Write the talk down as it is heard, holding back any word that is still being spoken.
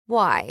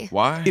Why?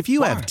 Why? If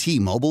you have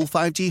T-Mobile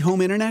 5G home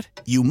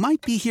internet, you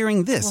might be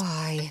hearing this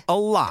Why? a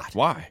lot.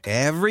 Why?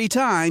 Every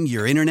time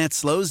your internet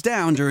slows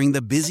down during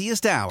the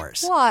busiest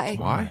hours. Why?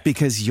 Why?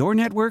 Because your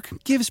network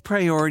gives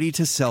priority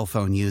to cell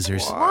phone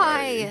users.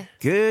 Why?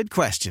 Good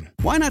question.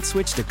 Why not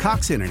switch to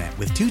Cox Internet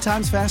with 2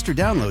 times faster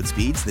download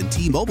speeds than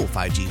T-Mobile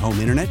 5G home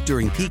internet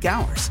during peak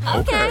hours?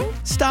 Okay.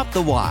 Stop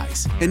the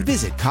whys and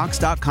visit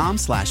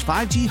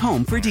cox.com/5G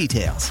home for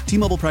details.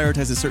 T-Mobile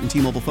prioritizes certain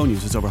T-Mobile phone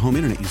users over home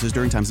internet users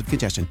during times of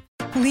congestion.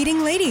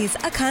 Leading Ladies,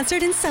 a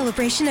concert in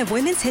celebration of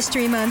Women's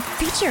History Month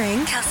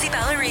featuring Kelsea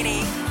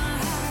Ballerini,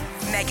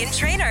 Meghan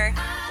Trainor,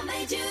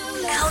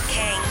 Elle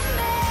King,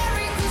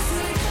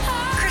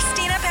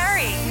 Christina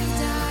Perri.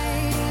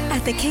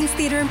 At the King's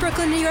Theater in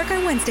Brooklyn, New York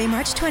on Wednesday,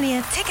 March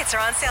 20th. Tickets are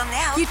on sale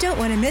now. You don't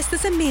want to miss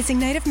this amazing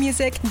night of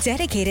music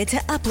dedicated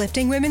to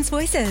uplifting women's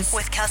voices.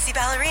 With Kelsea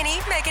Ballerini,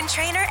 Meghan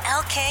Trainor,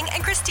 Elle King,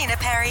 and Christina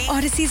Perri.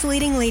 Odyssey's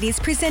Leading Ladies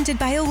presented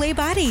by Olay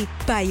Body.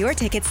 Buy your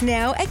tickets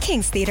now at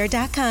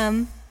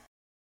kingstheater.com.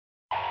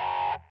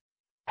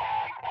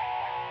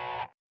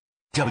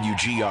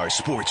 WGR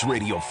Sports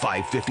Radio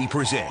 550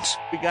 presents.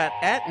 We got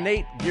at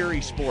Nate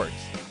Geary Sports.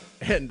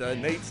 And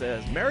Nate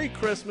says, Merry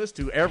Christmas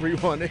to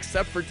everyone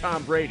except for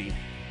Tom Brady,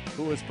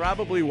 who is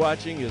probably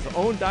watching his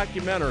own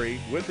documentary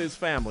with his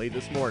family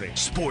this morning.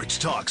 Sports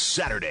Talk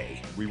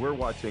Saturday. We were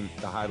watching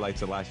the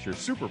highlights of last year's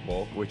Super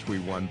Bowl, which we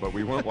won, but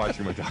we weren't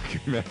watching the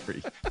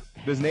documentary.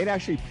 Does Nate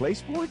actually play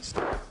sports?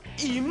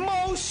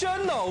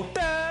 Emotional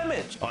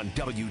damage. On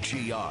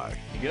WGR.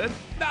 You good?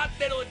 Not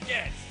little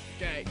yes.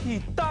 Okay. He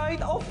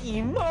died of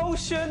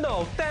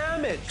emotional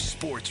damage.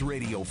 Sports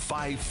Radio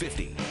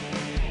 550.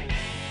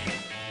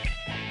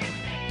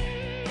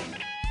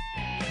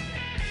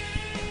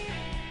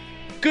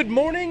 Good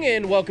morning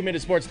and welcome into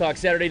Sports Talk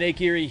Saturday. Nate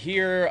Geary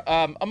here.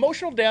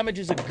 Emotional damage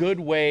is a good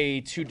way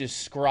to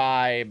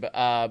describe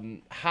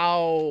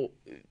how,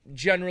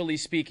 generally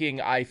speaking,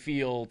 I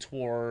feel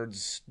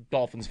towards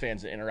Dolphins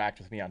fans that interact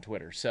with me on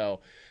Twitter.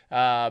 So,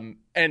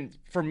 and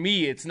for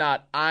me, it's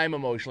not I'm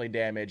emotionally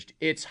damaged.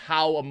 It's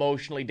how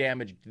emotionally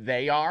damaged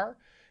they are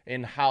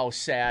and how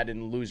sad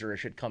and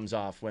loserish it comes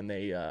off when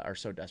they are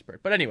so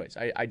desperate. But anyways,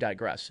 I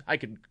digress. I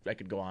could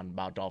go on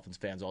about Dolphins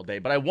fans all day,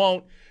 but I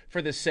won't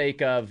for the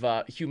sake of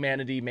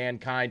humanity,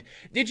 mankind.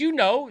 Did you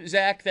know,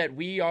 Zach, that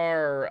we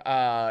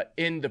are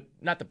in the,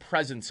 not the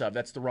presence of,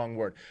 that's the wrong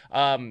word,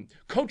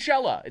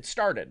 Coachella. It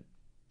started.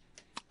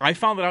 I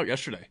found that out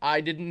yesterday. I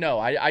didn't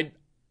know.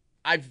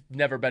 I've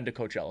never been to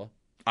Coachella.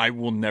 I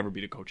will never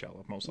be to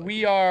Coachella, most likely.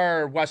 We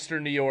are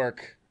Western New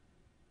York.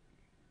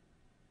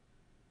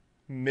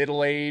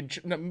 Middle age.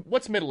 No,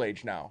 what's middle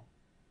age now?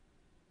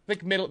 I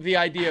think the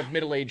idea of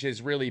middle age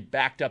is really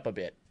backed up a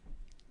bit.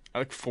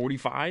 Like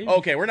 45?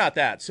 Okay, we're not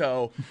that.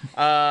 So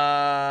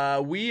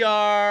we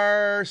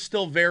are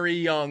still very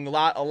young. We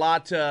got a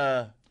lot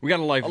of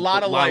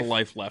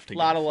life left. A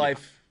lot of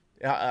life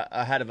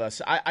ahead of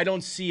us. I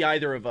don't see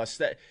either of us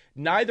that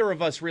neither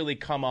of us really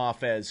come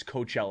off as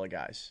Coachella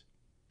guys.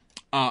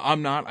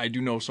 I'm not. I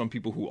do know some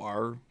people who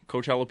are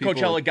Coachella people.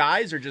 Coachella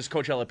guys or just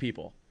Coachella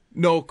people?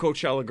 No,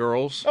 Coachella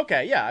girls.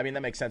 Okay, yeah, I mean, that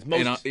makes sense.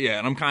 And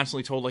I'm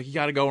constantly told, like, you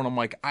got to go, and I'm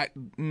like,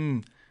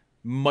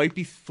 might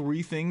be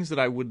 3 things that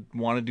I would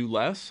want to do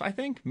less, I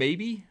think,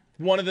 maybe.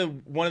 One of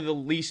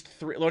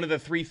the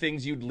 3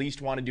 things you'd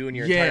least want to do in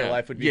your entire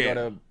life would be go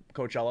to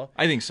Coachella?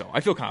 I think so. I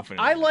feel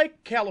confident. I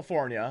like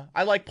California.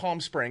 I like Palm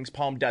Springs,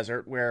 Palm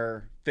Desert,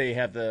 where they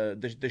have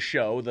the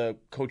show, the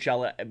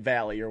Coachella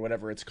Valley or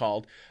whatever it's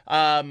called.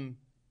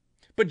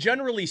 But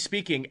generally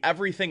speaking,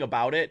 everything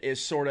about it is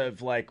sort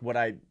of like what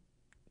I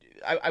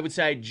would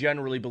say I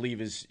generally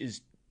believe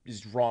is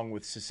wrong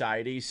with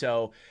society.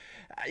 So,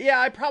 yeah,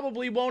 I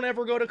probably won't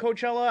ever go to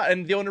Coachella.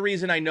 And the only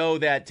reason I know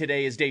that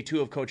today is day 2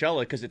 of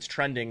Coachella because it's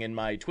trending in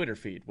my Twitter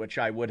feed, which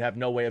I would have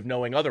no way of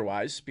knowing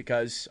otherwise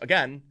because,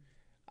 again,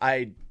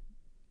 I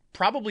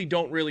probably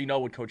don't really know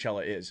what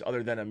Coachella is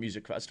other than a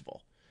music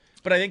festival.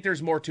 But I think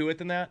there's more to it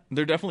than that.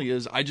 There definitely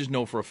is. I just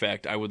know for a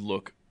fact I would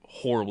look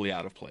horribly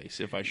out of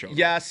place if I showed up.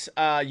 Yes,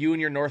 you and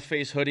your North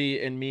Face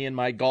hoodie and me in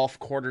my golf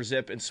quarter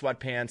zip and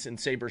sweatpants and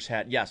Sabres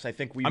hat. Yes, I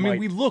think we might. I mean,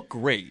 we look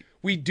great.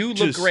 We do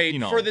look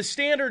great for the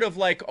standard of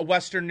like a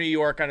Western New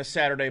York on a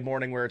Saturday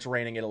morning where it's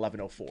raining at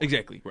 11:04.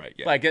 Exactly, right.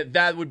 Yeah. Like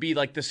that would be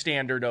like the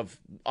standard of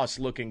us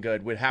looking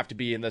good. Would have to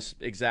be in this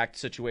exact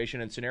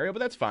situation and scenario, but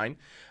that's fine.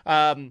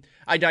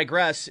 I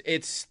digress.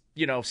 It's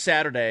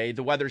Saturday,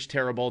 the weather's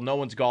terrible. No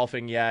one's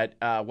golfing yet.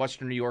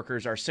 Western New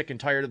Yorkers are sick and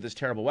tired of this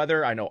terrible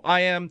weather. I know I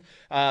am.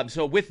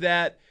 So with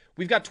that,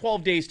 we've got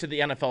 12 days to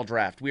the NFL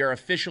draft. We are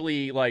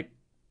officially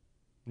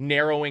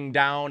narrowing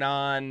down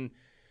on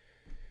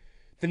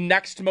the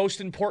next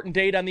most important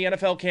date on the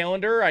NFL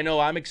calendar. I know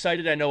I'm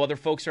excited. I know other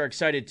folks are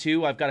excited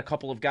too. I've got a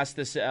couple of guests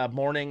this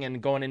morning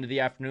and going into the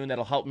afternoon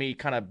that'll help me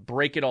kind of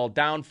break it all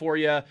down for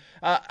you.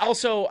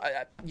 Also,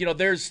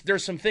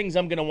 there's some things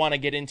I'm going to want to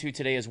get into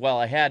today as well.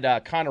 I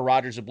had Connor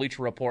Rogers of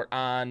Bleacher Report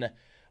on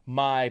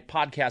my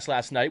podcast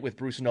last night with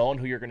Bruce Nolan,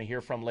 who you're going to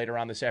hear from later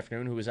on this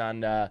afternoon, who was on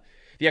the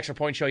Extra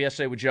Point Show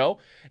yesterday with Joe.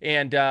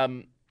 And,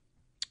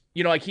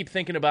 I keep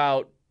thinking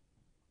about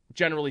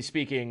generally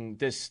speaking,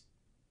 this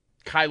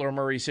Kyler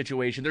Murray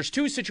situation. There's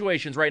two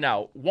situations right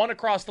now, one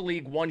across the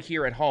league, one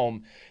here at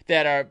home,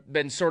 that have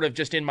been sort of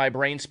just in my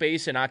brain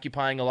space and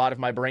occupying a lot of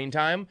my brain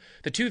time.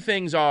 The two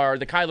things are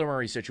the Kyler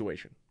Murray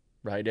situation,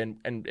 right?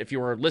 And if you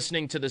were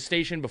listening to the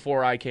station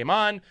before I came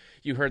on,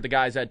 you heard the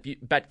guys at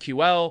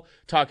BetQL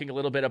talking a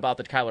little bit about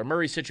the Kyler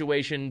Murray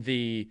situation,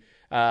 the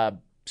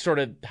sort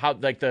of how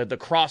like the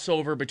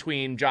crossover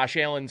between Josh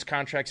Allen's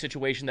contract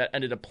situation that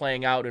ended up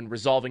playing out and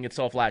resolving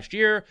itself last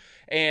year,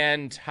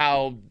 and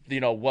how,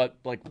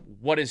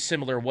 what is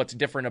similar, what's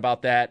different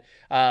about that.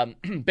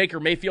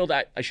 Baker Mayfield,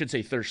 I should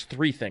say there's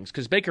three things,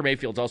 because Baker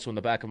Mayfield's also in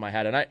the back of my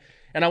head,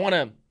 and I want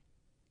to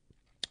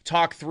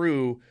talk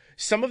through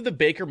some of the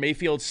Baker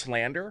Mayfield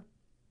slander.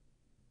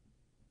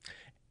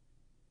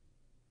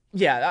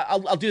 Yeah,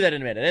 I'll do that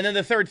in a minute. And then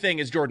the third thing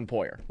is Jordan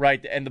Poyer,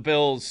 right? And the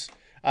Bills'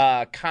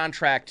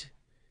 contract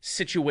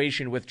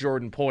situation with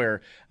Jordan Poyer.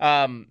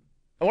 I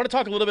want to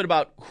talk a little bit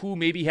about who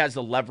maybe has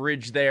the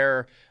leverage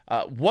there,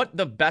 what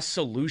the best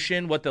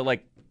solution,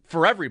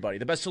 for everybody,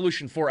 the best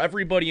solution for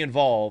everybody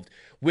involved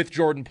with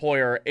Jordan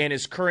Poyer and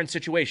his current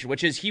situation,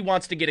 which is he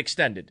wants to get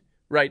extended,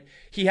 right?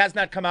 He has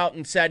not come out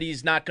and said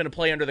he's not going to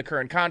play under the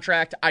current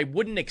contract. I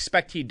wouldn't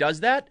expect he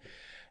does that.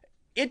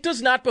 It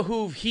does not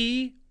behoove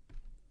he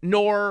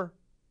nor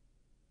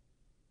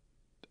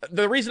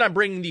the reason I'm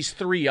bringing these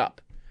three up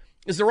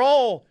is they're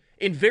all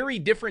in very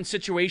different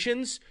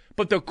situations,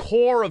 but the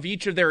core of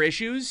each of their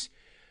issues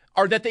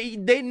are that they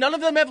none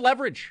of them have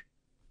leverage.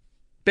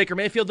 Baker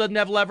Mayfield doesn't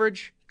have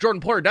leverage. Jordan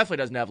Poyer definitely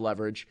doesn't have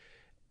leverage.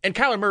 And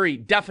Kyler Murray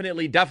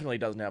definitely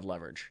doesn't have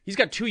leverage. He's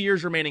got 2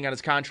 years remaining on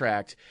his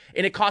contract,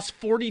 and it costs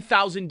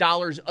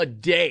 $40,000 a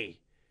day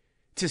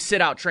to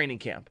sit out training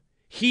camp.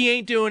 He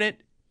ain't doing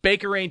it.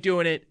 Baker ain't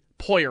doing it.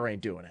 Poyer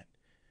ain't doing it.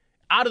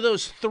 Out of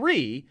those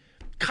three,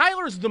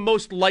 Kyler's the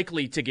most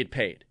likely to get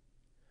paid.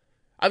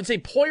 I would say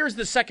Poyer's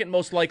the second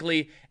most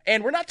likely,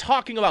 and we're not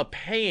talking about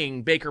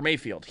paying Baker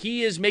Mayfield.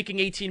 He is making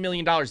 $18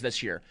 million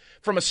this year.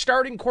 From a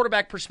starting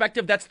quarterback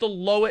perspective, that's the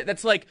lowest.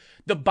 That's like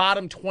the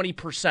bottom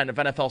 20% of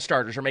NFL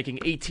starters are making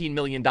 $18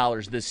 million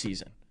this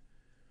season.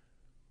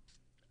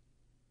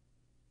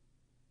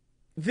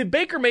 The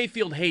Baker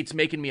Mayfield hate's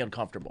making me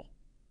uncomfortable.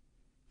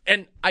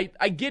 And I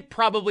get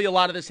probably a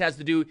lot of this has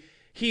to do,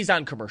 he's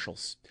on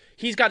commercials.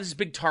 He's got his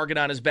big target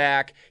on his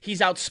back.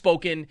 He's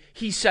outspoken.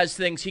 He says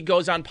things. He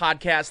goes on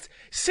podcasts.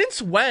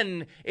 Since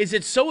when is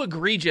it so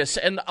egregious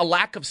and a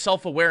lack of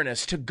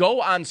self-awareness to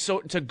go on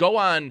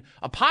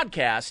a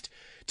podcast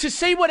to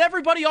say what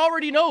everybody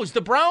already knows?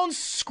 The Browns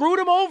screwed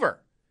him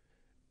over.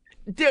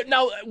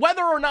 Now,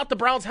 whether or not the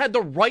Browns had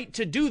the right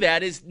to do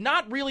that is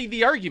not really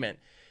the argument.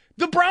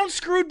 The Browns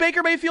screwed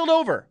Baker Mayfield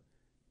over.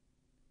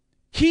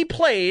 He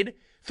played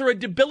through a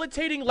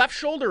debilitating left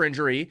shoulder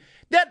injury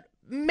that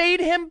made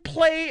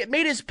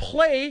his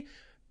play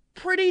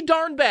pretty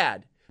darn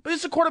bad. But this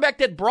is a quarterback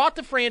that brought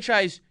the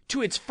franchise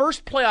to its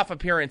first playoff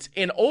appearance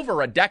in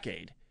over a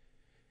decade.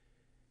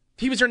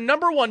 He was their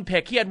number one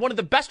pick. He had one of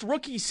the best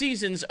rookie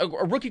seasons a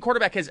rookie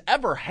quarterback has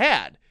ever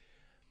had.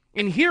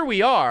 And here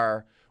we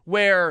are,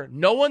 where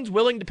no one's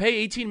willing to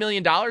pay $18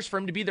 million for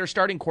him to be their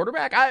starting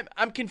quarterback.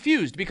 I'm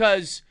confused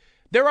because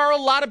there are a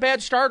lot of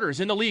bad starters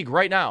in the league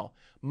right now.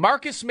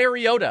 Marcus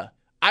Mariota.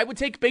 I would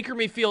take Baker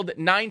Mayfield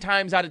 9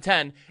 times out of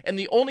 10, and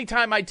the only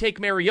time I'd take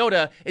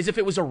Mariota is if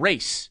it was a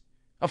race,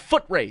 a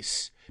foot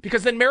race,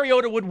 because then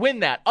Mariota would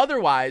win that.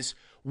 Otherwise,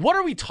 what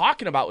are we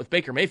talking about with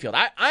Baker Mayfield?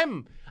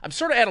 I'm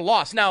sort of at a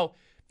loss. Now,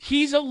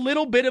 he's a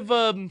little bit of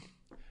a...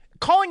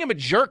 Calling him a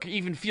jerk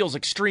even feels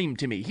extreme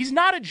to me. He's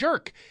not a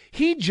jerk.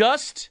 He's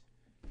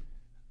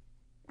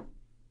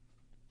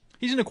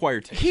an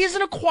acquired taste. He's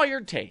an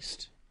acquired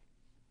taste.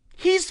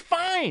 He's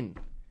fine.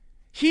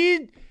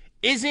 He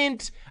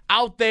isn't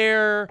out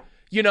there,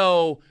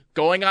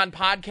 going on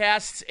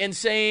podcasts and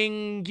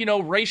saying,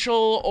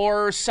 racial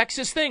or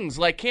sexist things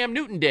like Cam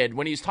Newton did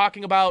when he's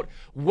talking about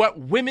what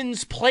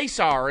women's place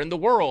are in the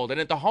world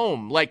and at the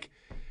home. Like,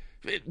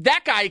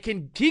 that guy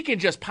can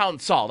just pound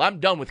salt.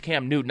 I'm done with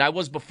Cam Newton. I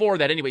was before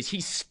that anyways.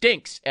 He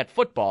stinks at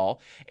football,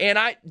 and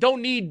I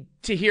don't need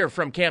to hear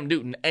from Cam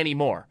Newton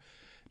anymore.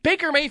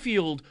 Baker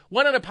Mayfield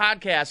went on a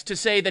podcast to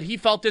say that he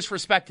felt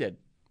disrespected.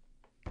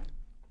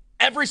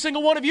 Every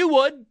single one of you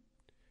would.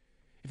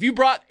 If you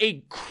brought a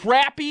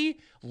crappy,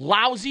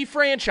 lousy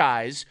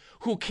franchise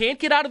who can't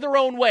get out of their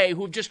own way,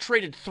 who have just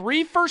traded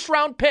 3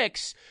 first-round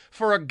picks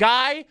for a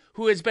guy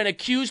who has been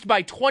accused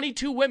by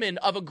 22 women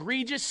of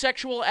egregious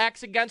sexual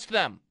acts against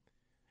them,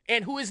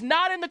 and who is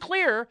not in the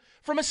clear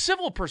from a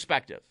civil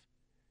perspective.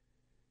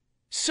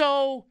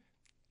 So,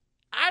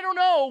 I don't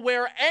know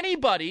where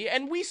anybody,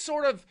 and we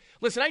sort of,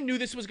 listen, I knew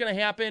this was going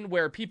to happen,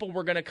 where people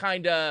were going to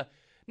kind of,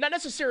 not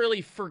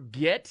necessarily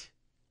forget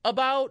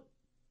about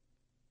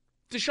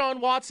Deshaun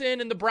Watson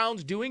and the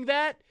Browns doing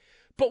that,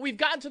 but we've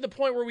gotten to the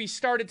point where we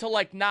started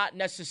to not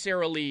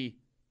necessarily,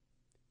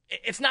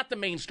 it's not the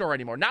main story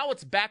anymore. Now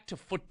it's back to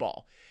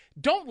football.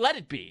 Don't let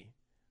it be.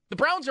 The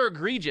Browns are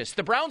egregious.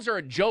 The Browns are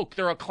a joke.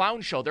 They're a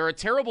clown show. They're a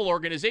terrible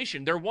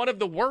organization. They're one of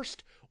the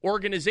worst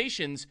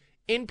organizations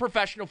in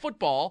professional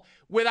football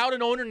without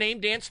an owner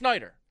named Dan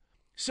Snyder.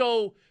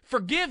 So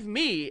forgive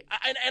me,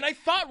 and I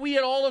thought we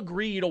had all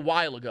agreed a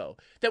while ago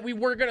that we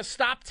were going to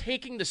stop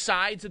taking the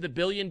sides of the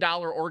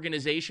billion-dollar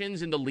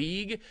organizations in the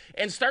league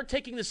and start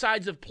taking the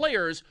sides of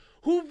players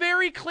who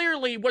very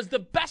clearly was the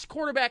best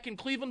quarterback in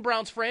Cleveland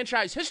Browns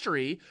franchise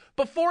history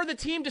before the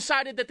team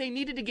decided that they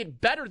needed to get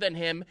better than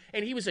him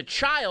and he was a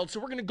child, so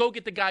we're going to go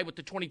get the guy with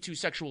the 22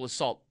 sexual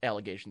assault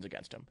allegations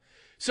against him.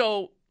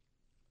 So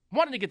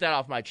wanted to get that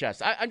off my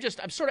chest.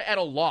 I'm sort of at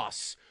a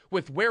loss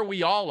with where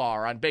we all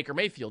are on Baker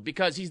Mayfield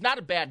because he's not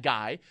a bad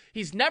guy.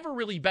 He's never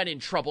really been in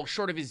trouble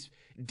short of his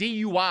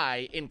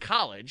DUI in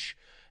college.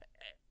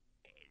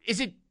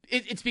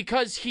 It's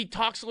because he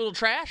talks a little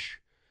trash?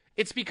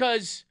 It's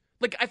because,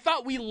 I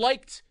thought we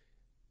liked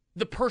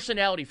the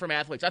personality from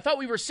athletes. I thought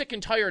we were sick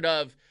and tired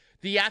of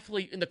the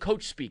athlete and the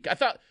coach speak. I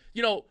thought,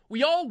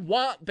 we all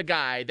want the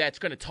guy that's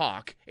going to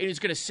talk and is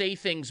going to say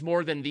things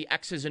more than the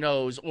X's and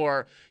O's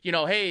or,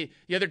 hey,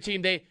 the other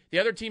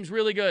team's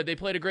really good. They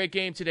played a great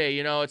game today.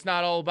 It's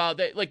not all about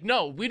that.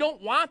 No, we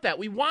don't want that.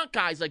 We want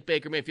guys like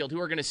Baker Mayfield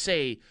who are going to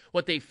say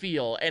what they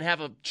feel and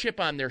have a chip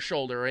on their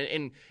shoulder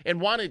and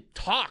want to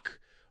talk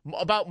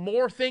about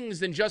more things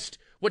than just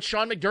what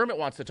Sean McDermott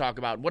wants to talk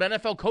about, what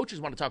NFL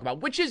coaches want to talk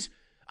about, which is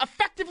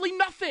effectively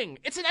nothing.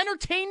 It's an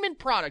entertainment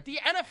product. The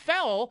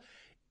NFL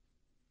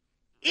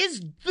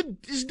is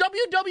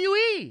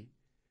WWE.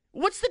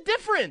 What's the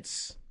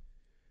difference?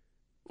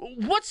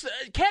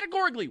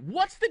 Categorically,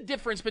 what's the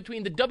difference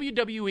between the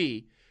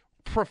WWE,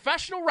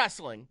 professional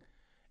wrestling,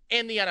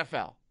 and the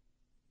NFL?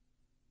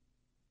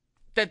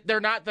 That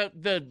they're not the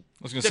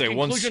I was going to say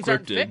one's conclusions scripted.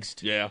 aren't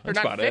fixed. Yeah, they're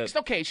that's not about fixed. it.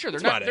 Okay, sure, they're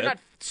That's not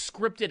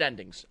scripted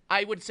endings.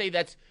 I would say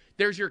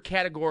there's your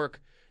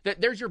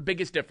there's your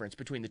biggest difference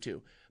between the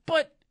two.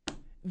 But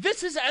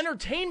this is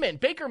entertainment.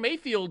 Baker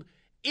Mayfield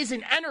is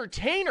an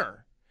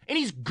entertainer, and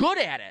he's good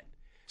at it.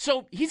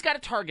 So he's got a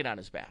target on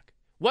his back.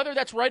 Whether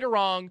that's right or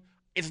wrong,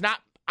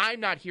 I'm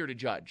not here to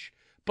judge.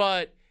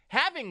 But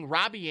having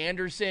Robbie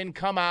Anderson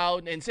come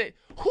out and say,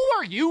 who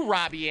are you,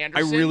 Robbie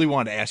Anderson? I really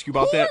wanted to ask you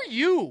about that. Who are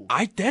you?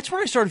 That's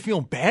when I started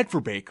feeling bad for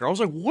Baker. I was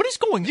like, what is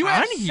going You on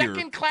have here?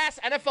 second-class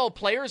NFL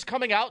players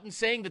coming out and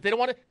saying that they don't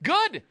want to.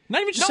 Good.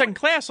 Not even just second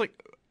class.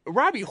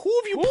 Robbie,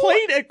 who have you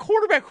played at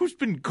quarterback who's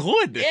been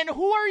good? And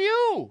who are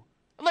you?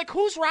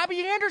 Who's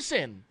Robbie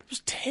Anderson? It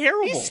was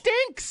terrible. He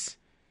stinks.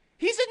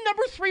 He's a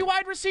number 3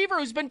 wide receiver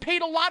who's been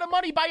paid a lot of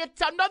money by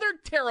another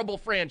terrible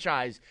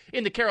franchise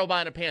in the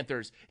Carolina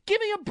Panthers. Give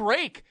me a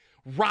break,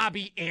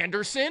 Robbie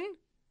Anderson.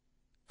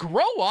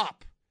 Grow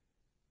up.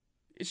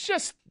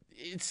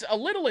 It's a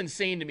little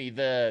insane to me,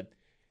 the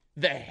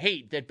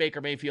hate that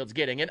Baker Mayfield's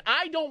getting. And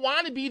I don't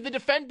want to be the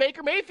defend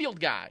Baker Mayfield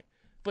guy.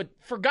 But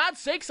for God's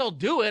sakes, I'll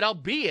do it. I'll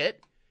be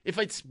it if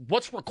it's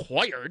what's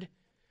required.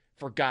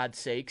 For God's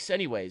sakes.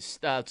 Anyways,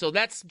 so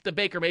that's the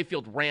Baker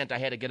Mayfield rant I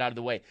had to get out of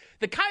the way.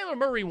 The Kyler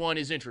Murray one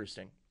is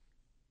interesting.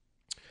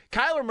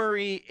 Kyler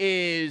Murray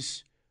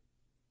is,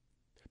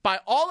 by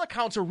all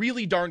accounts, a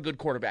really darn good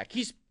quarterback.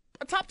 He's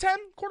a top 10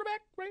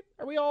 quarterback, right?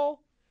 Are we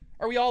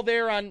all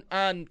there on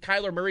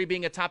Kyler Murray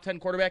being a top 10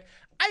 quarterback?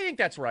 I think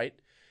that's right.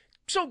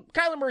 So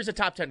Kyler Murray's a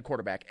top 10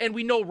 quarterback, and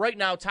we know right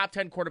now top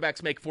 10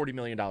 quarterbacks make $40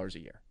 million a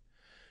year.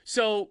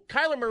 So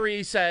Kyler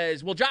Murray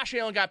says, well, Josh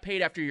Allen got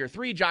paid after year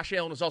 3. Josh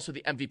Allen was also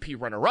the MVP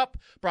runner-up,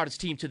 brought his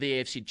team to the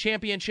AFC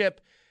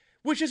Championship,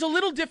 which is a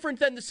little different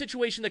than the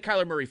situation that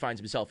Kyler Murray finds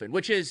himself in,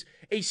 which is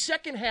a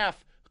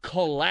second-half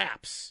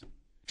collapse.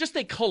 Just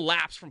a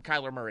collapse from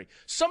Kyler Murray.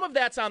 Some of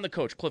that's on the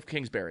coach, Cliff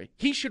Kingsbury.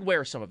 He should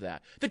wear some of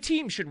that. The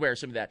team should wear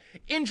some of that.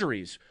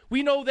 Injuries.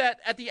 We know that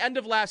at the end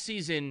of last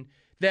season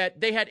that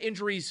they had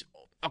injuries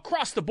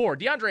across the board.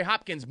 DeAndre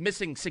Hopkins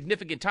missing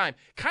significant time.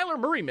 Kyler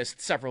Murray missed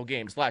several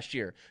games last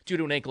year due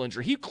to an ankle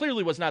injury. He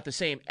clearly was not the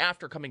same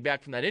after coming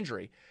back from that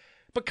injury.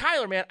 But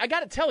Kyler, man, I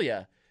got to tell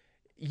you,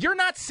 you're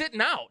not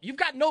sitting out. You've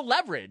got no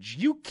leverage.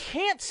 You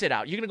can't sit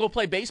out. You're going to go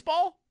play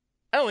baseball?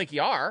 I don't think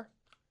you are.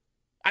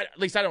 I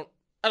think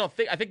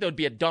that would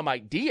be a dumb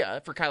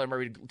idea for Kyler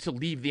Murray to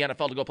leave the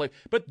NFL to go play.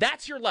 But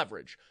that's your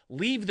leverage.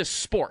 Leave the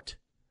sport.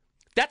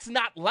 That's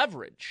not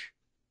leverage.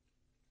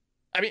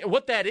 I mean,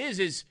 what that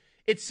is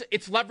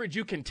it's leverage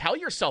you can tell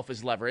yourself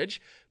is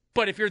leverage,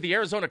 but if you're the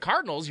Arizona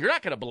Cardinals, you're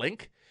not going to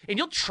blink, and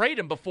you'll trade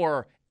him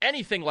before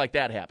anything like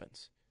that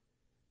happens.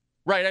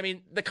 Right? I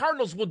mean, the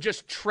Cardinals will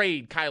just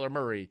trade Kyler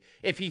Murray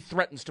if he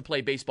threatens to play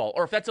baseball,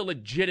 or if that's a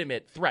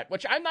legitimate threat,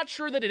 which I'm not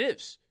sure that it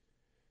is.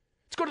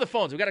 Let's go to the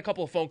phones. We've got a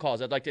couple of phone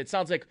calls. It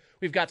sounds like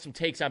we've got some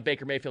takes on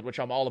Baker Mayfield, which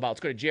I'm all about.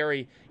 Let's go to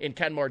Jerry in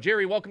Kenmore.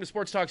 Jerry, welcome to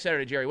Sports Talk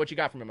Saturday. Jerry, what you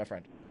got from him, my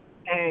friend?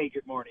 Hey,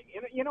 good morning.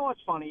 You know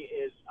what's funny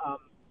is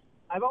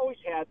I've always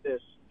had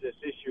this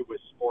issue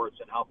with sports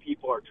and how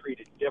people are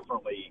treated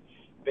differently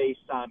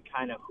based on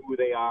kind of who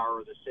they are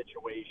or the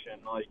situation.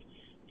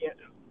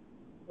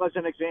 As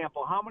an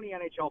example, how many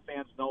NHL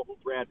fans know who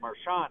Brad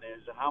Marchand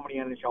is, and how many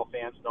NHL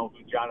fans know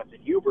who Jonathan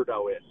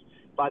Huberdeau is?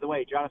 By the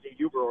way, Jonathan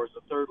Huberdeau is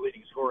the third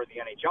leading scorer in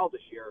the NHL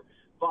this year,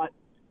 but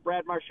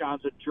Brad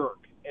Marchand's a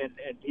jerk, and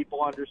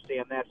people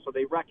understand that, so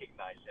they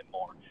recognize him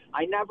more.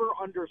 I never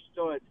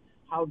understood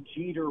how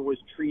Jeter was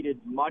treated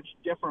much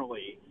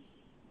differently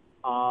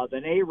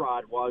than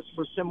A-Rod was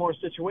for similar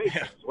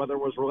situations, whether it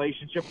was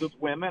relationships with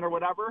women or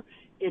whatever.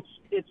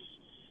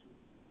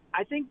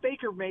 I think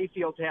Baker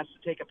Mayfield has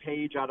to take a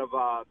page out of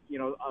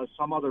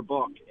some other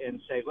book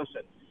and say,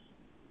 listen,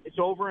 it's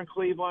over in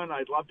Cleveland.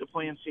 I'd love to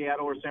play in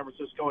Seattle or San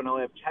Francisco, and I'll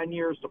have 10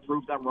 years to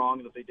prove them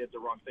wrong that they did the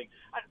wrong thing.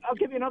 I'll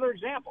give you another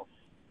example.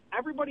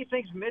 Everybody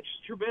thinks Mitch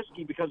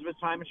Trubisky, because of his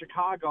time in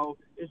Chicago,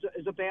 is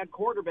a bad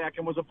quarterback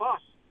and was a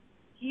bust.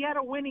 He had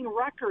a winning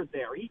record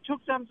there. He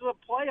took them to the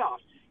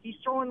playoffs. He's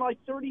throwing like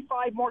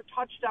 35 more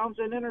touchdowns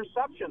and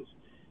interceptions.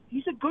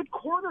 He's a good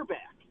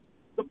quarterback.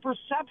 The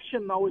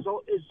perception, though, is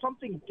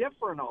something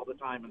different all the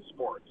time in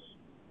sports.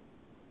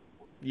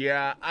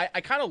 Yeah,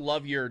 I kind of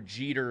love your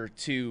Jeter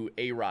to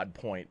A-Rod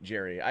point,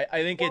 Jerry. I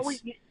think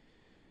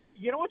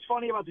you know what's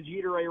funny about the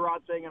Jeter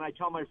A-Rod thing, and I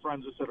tell my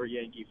friends this that are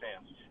Yankee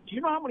fans. Do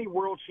you know how many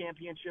world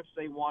championships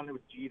they won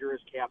with Jeter as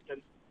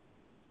captain?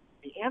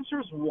 The answer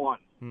is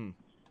 1.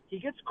 He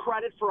gets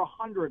credit for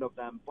 100 of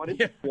them, but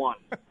it's 1.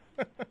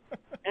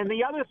 And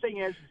the other thing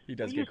is, he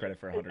does get credit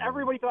for 100.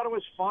 Everybody thought it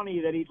was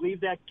funny that he'd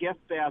leave that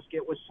gift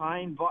basket with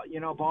signed,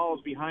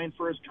 balls behind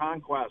for his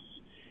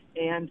conquests.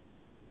 And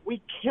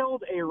we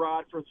killed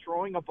A-Rod for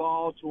throwing a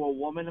ball to a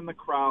woman in the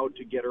crowd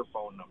to get her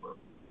phone number.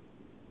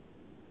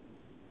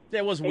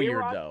 That was weird,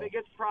 A-Rod's though.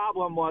 biggest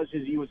problem was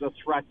he was a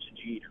threat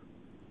to Jeter.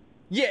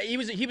 Yeah, he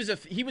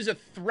was a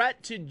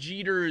threat to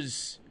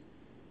Jeter's.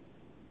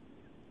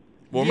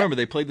 Well, remember,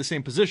 they played the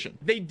same position.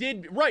 They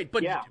did, right,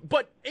 but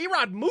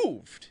A-Rod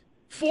moved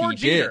for He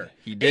Jeter.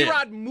 He did.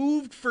 A-Rod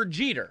moved for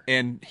Jeter.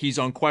 And he's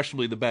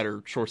unquestionably the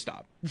better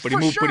shortstop. But for he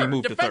moved, sure, but he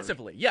moved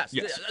defensively, to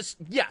third.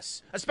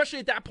 yes, especially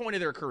at that point of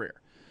their career.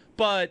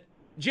 But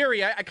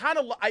Jerry,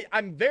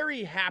 I'm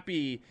very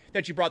happy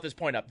that you brought this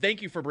point up.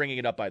 Thank you for bringing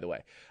it up, by the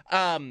way.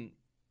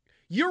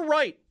 You're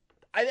right.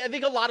 I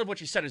think a lot of what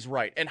you said is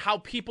right, and how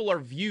people are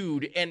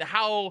viewed, and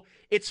how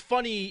it's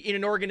funny in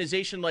an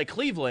organization like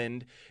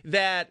Cleveland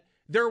that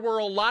there were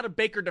a lot of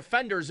Baker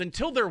defenders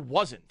until there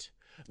wasn't.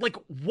 Like,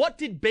 what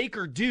did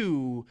Baker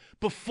do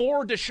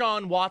before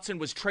Deshaun Watson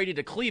was traded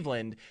to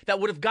Cleveland that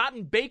would have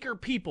gotten Baker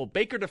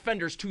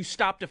defenders, to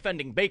stop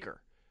defending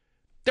Baker?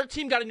 Their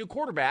team got a new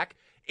quarterback,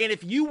 and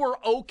if you were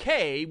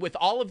okay with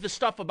all of the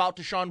stuff about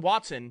Deshaun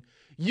Watson,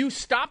 you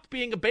stopped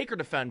being a Baker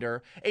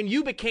defender, and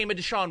you became a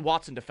Deshaun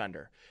Watson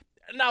defender.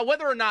 Now,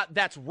 whether or not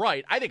that's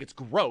right, I think it's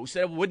gross.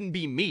 It wouldn't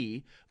be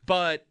me,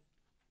 but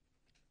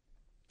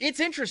it's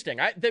interesting.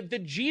 The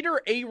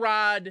Jeter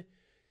A-Rod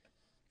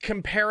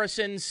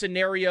comparison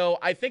scenario,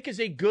 I think, is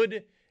a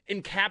good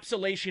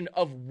encapsulation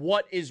of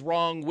what is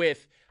wrong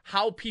with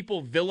how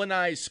people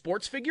villainize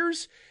sports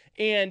figures.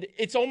 And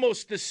it's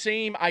almost the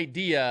same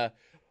idea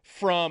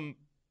from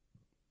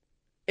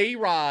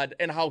A-Rod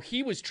and how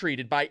he was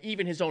treated by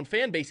even his own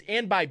fan base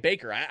and by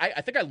Baker. I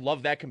think I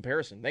love that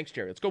comparison. Thanks,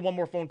 Jerry. Let's go one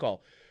more phone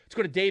call. Let's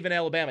go to Dave in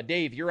Alabama.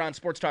 Dave, you're on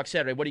Sports Talk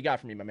Saturday. What do you got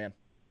for me, my man?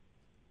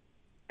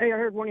 Hey, I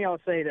heard one of y'all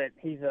say that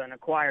he's an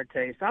acquired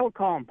taste. I would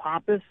call him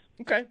pompous,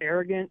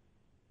 arrogant.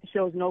 He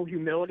shows no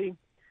humility.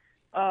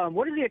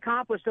 What has he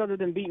accomplished other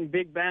than beating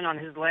Big Ben on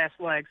his last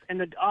legs? And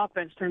the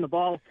offense turned the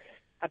ball,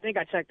 I think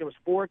I checked, it was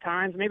 4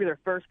 times, maybe their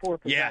first 4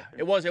 possessions. Yeah,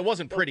 it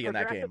wasn't pretty in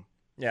that game.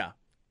 Yeah.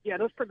 Yeah,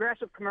 those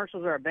progressive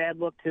commercials are a bad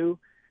look, too,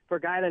 for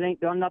a guy that ain't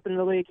done nothing in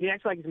the league. He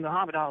acts like he's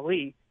Muhammad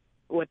Ali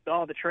with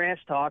all the trash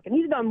talk. And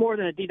he's done more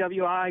than a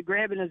DWI,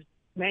 grabbing his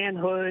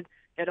manhood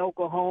at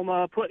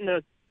Oklahoma,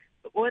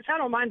 which I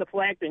don't mind the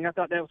flag thing. I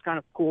thought that was kind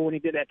of cool when he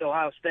did that to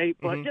Ohio State.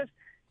 But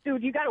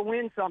dude, you got to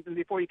win something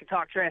before you can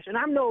talk trash. And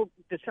I'm no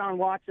Deshaun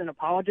Watson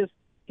apologist.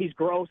 He's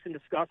gross and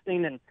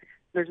disgusting, and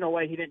there's no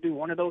way he didn't do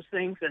one of those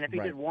things. And if he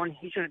did one,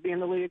 he shouldn't be in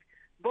the league.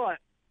 But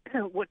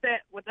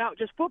without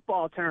just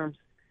football terms,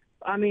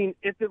 I mean,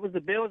 if it was the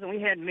Bills and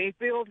we had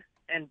Mayfield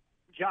and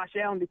Josh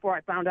Allen before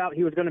I found out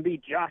he was going to be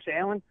Josh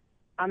Allen,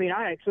 I mean,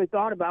 I actually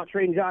thought about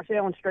trading Josh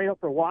Allen straight up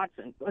for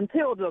Watson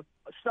until the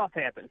stuff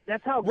happened.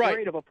 That's how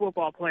great of a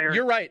football player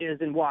is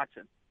in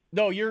Watson.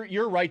 No,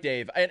 you're right,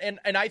 Dave.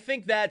 And I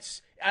think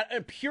that's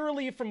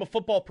purely from a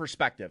football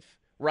perspective,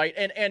 right?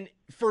 And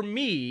for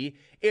me,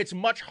 it's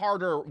much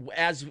harder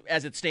as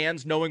it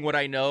stands, knowing what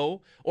I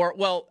know. Or,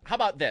 well, how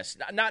about this?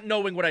 Not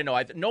knowing what I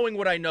know. Knowing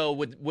what I know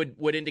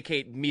would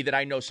indicate me that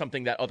I know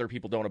something that other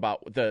people don't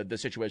about the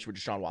situation with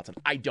Deshaun Watson.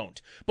 I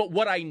don't. But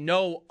what I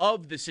know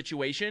of the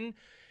situation,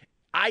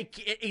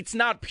 it's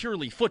not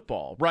purely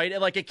football, right?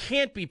 Like, it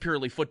can't be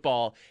purely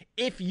football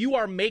if you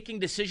are making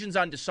decisions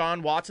on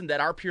Deshaun Watson that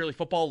are purely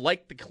football,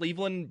 like the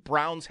Cleveland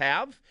Browns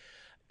have.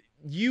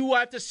 You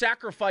have to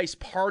sacrifice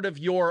part of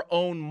your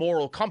own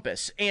moral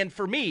compass. And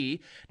for me,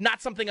 not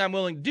something I'm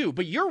willing to do.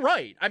 But you're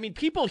right. I mean,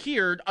 people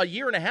here a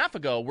year and a half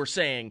ago were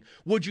saying,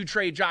 would you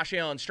trade Josh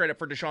Allen straight up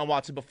for Deshaun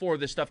Watson before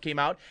this stuff came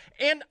out?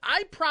 And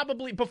I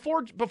probably,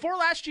 before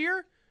last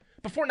year,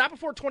 not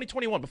before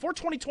 2021, before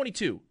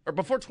 2022, or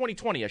before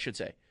 2020, I should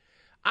say,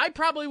 I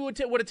probably would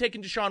have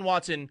taken Deshaun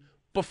Watson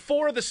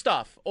before the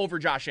stuff over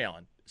Josh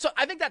Allen. So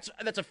I think that's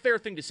a fair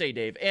thing to say,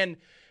 Dave. And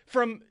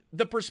from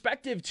the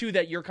perspective, too,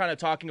 that you're kind of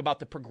talking about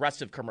the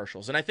progressive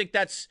commercials, and I think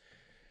that's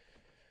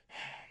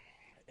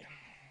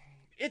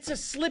it's a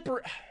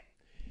slippery.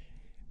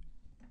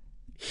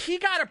 He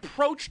got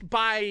approached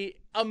by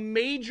a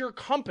major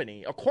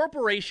company, a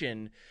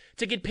corporation,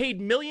 to get paid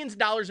millions of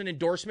dollars in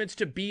endorsements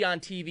to be on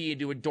TV and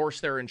to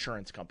endorse their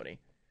insurance company.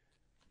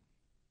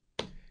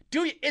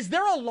 Is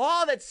there a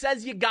law that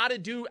says you got to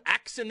do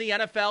X in the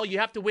NFL? You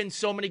have to win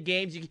so many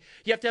games. You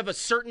have to have a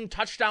certain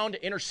touchdown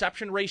to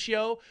interception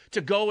ratio to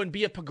go and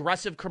be a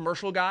progressive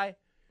commercial guy?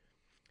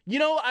 You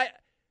know,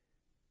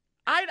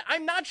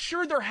 I'm not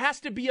sure there has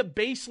to be a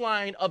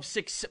baseline of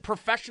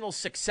professional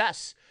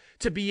success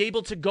to be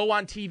able to go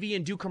on TV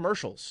and do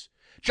commercials.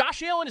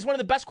 Josh Allen is one of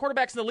the best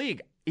quarterbacks in the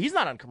league. He's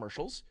not on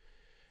commercials.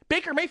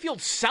 Baker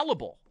Mayfield's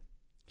sellable.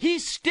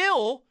 He's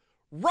still,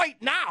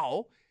 right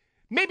now,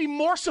 maybe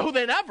more so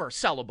than ever,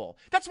 sellable.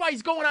 That's why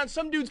he's going on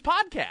some dude's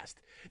podcast.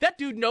 That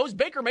dude knows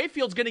Baker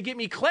Mayfield's going to get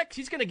me clicks.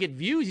 He's going to get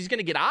views. He's going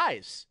to get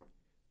eyes.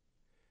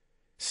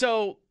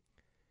 So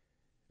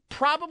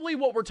probably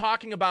what we're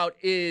talking about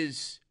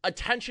is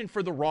attention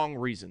for the wrong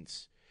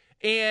reasons.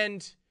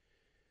 And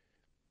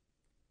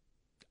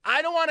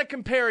I don't want to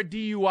compare a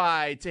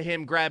DUI to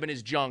him grabbing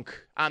his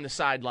junk on the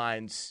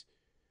sidelines.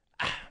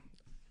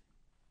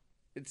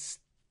 It's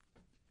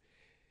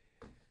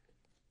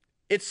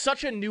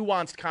such a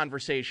nuanced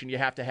conversation you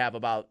have to have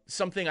about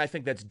something I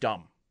think that's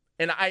dumb.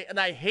 And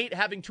I hate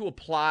having to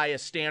apply a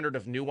standard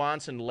of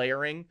nuance and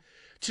layering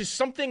to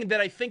something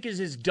that I think is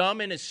as dumb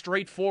and as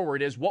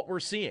straightforward as what we're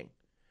seeing.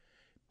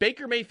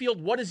 Baker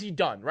Mayfield, what has he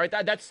done, right?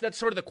 That's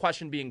sort of the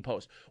question being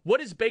posed. What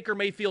has Baker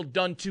Mayfield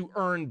done to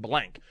earn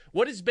blank?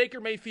 What has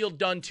Baker Mayfield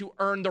done to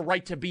earn the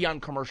right to be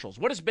on commercials?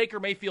 What has Baker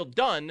Mayfield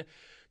done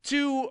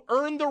to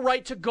earn the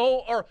right to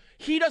go? Or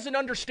he doesn't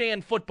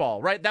understand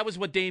football, right? That was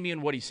what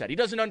Damian Woody said. He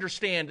doesn't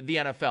understand the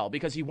NFL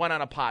because he went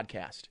on a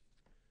podcast.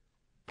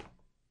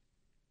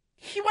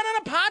 He went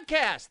on a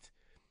podcast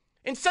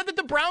and said that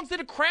the Browns did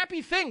a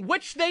crappy thing,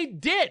 which they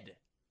did.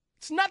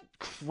 It's not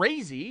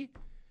crazy.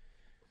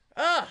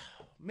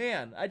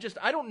 Man, I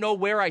don't know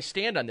where I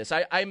stand on this.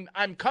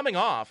 I'm coming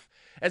off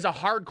as a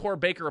hardcore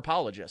Baker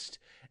apologist.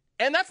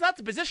 And that's not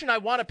the position I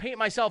want to paint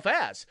myself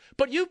as.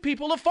 But you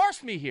people have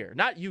forced me here.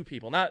 Not you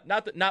people,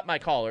 not my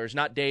callers,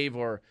 not Dave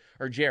or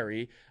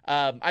Jerry.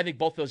 I think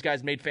both those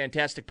guys made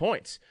fantastic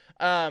points.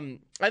 I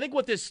think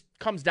what this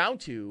comes down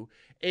to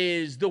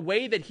is the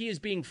way that he is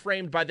being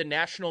framed by the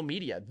national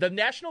media. The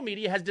national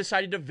media has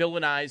decided to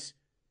villainize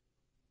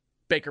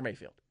Baker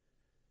Mayfield.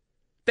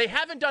 They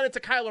haven't done it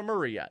to Kyler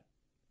Murray yet.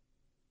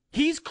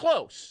 He's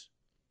close,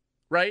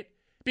 right?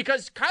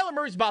 Because Kyler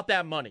Murray's about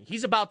that money.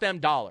 He's about them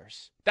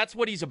dollars. That's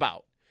what he's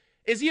about.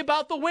 Is he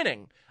about the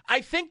winning? I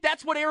think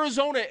that's what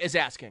Arizona is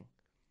asking,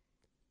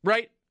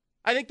 right?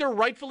 I think they're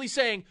rightfully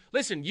saying,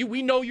 listen,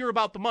 we know you're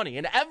about the money.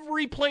 And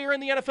every player in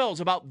the NFL is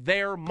about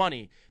their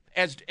money.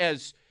 As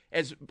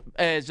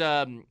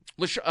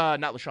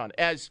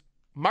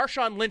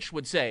Marshawn Lynch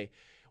would say,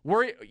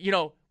 worry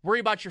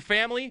about your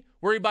family,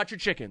 worry about your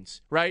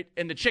chickens, right?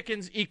 And the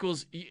chickens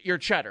equals your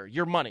cheddar,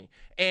 your money.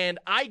 And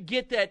I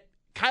get that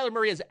Kyler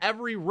Murray has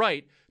every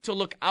right to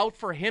look out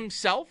for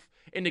himself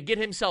and to get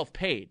himself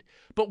paid.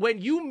 But when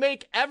you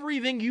make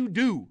everything you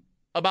do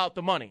about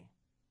the money,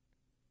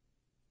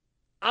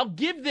 I'll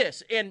give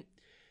this. And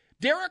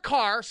Derek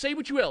Carr, say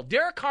what you will,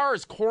 Derek Carr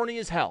is corny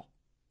as hell.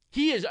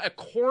 He is a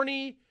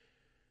corny,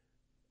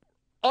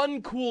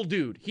 uncool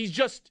dude. He's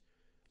just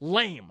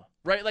lame,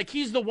 right? Like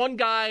he's the one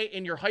guy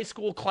in your high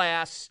school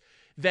class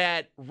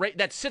that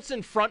sits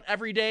in front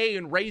every day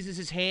and raises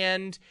his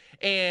hand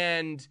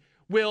and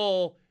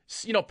will,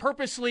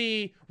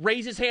 purposely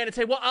raise his hand and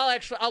say, well,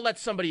 I'll let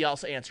somebody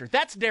else answer.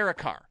 That's Derek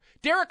Carr.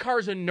 Derek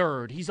Carr's a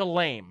nerd. He's a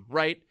lame,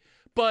 right?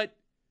 But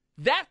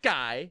that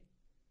guy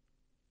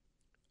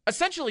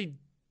essentially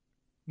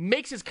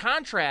makes his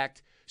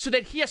contract so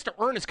that he has to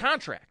earn his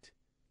contract.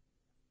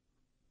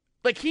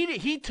 Like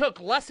he took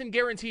less in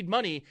guaranteed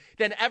money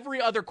than every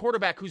other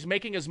quarterback who's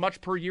making as much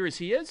per year as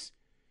he is.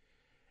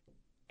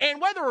 And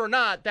whether or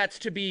not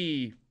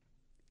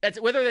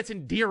whether that's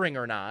endearing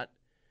or not,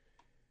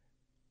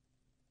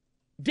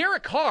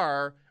 Derek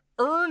Carr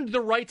earned the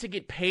right to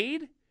get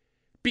paid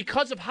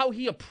because of how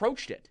he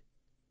approached it.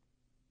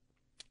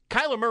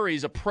 Kyler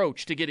Murray's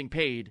approach to getting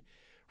paid,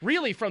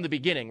 really from the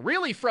beginning,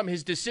 really from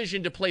his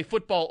decision to play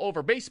football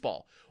over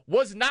baseball,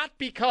 was not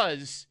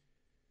because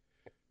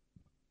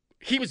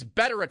he was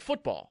better at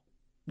football,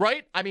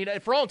 right? I mean,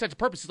 for all intents and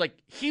purposes,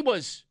 he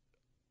was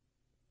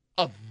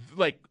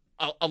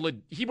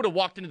he would have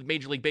walked into the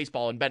Major League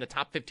Baseball and been a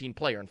top 15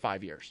 player in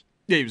 5 years.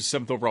 Yeah, he was the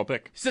 7th overall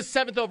pick. He's the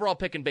 7th overall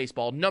pick in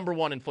baseball, number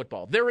 1 in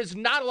football. There is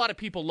not a lot of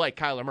people like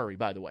Kyler Murray,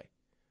 by the way.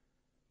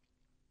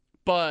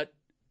 But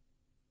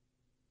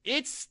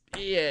it's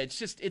a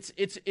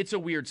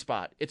weird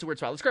spot. It's a weird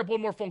spot. Let's grab one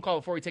more phone call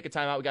before we take a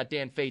timeout. We got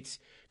Dan Fates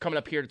coming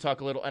up here to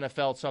talk a little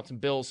NFL, talk some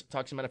Bills,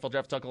 talk some NFL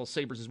draft, talk a little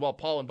Sabres as well.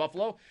 Paul in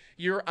Buffalo,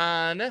 you're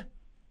on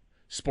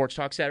Sports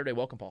Talk Saturday.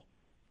 Welcome, Paul.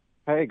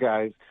 Hey,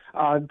 guys.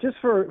 Just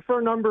for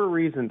a number of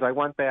reasons, I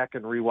went back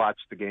and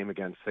rewatched the game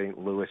against St.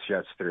 Louis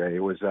yesterday. It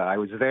was I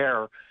was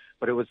there,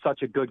 but it was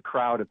such a good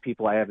crowd of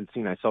people I haven't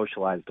seen. I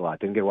socialized a lot,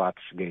 didn't get to watch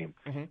the game.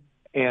 Mm-hmm.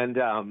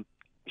 And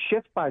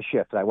shift by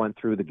shift, I went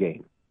through the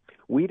game.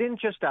 We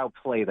didn't just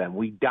outplay them.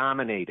 We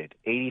dominated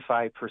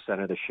 85%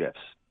 of the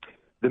shifts.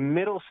 The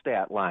middle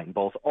stat line,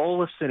 both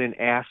Olafson and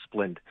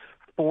Asplund,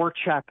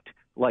 forechecked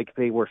like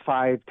they were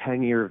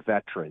 5-10-year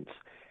veterans.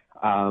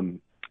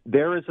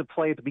 There is a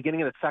play at the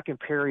beginning of the second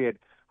period.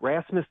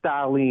 Rasmus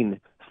Dahlin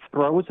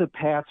throws a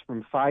pass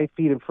from 5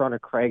 feet in front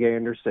of Craig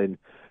Anderson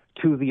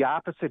to the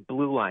opposite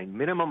blue line,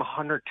 minimum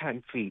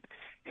 110 feet,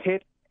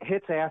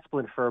 hits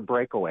Asplund for a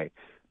breakaway.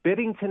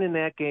 Biddington in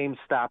that game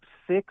stopped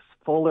 6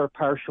 full or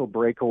partial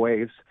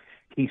breakaways.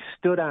 He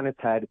stood on its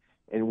head,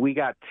 and we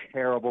got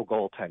terrible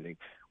goaltending.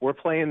 We're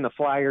playing the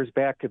Flyers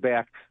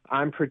back-to-back.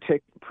 I'm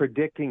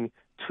predicting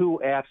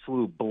 2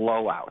 absolute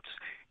blowouts.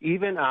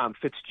 Even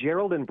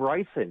Fitzgerald and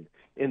Bryson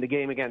in the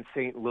game against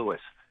St. Louis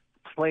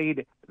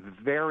played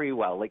very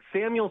well. Like,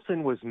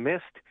 Samuelson was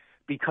missed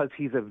because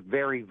he's a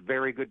very,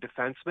 very good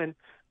defenseman,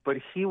 but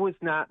he was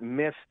not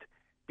missed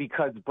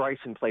because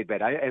Bryson played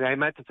bad. I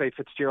meant to say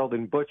Fitzgerald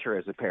and Butcher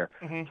as a pair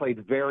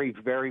played very,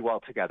 very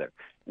well together.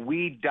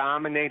 We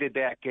dominated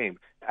that game.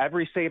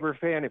 Every Sabre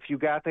fan, if you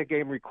got that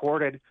game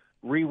recorded,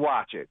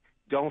 rewatch it.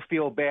 Don't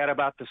feel bad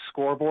about the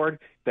scoreboard.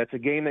 That's a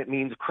game that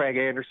means Craig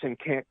Anderson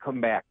can't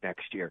come back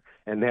next year.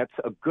 And that's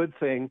a good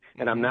thing,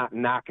 and I'm not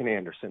knocking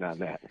Anderson on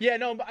that. Yeah,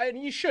 no,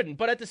 you shouldn't.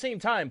 But at the same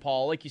time,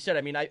 Paul, like you said,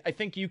 I mean, I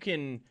think you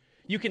can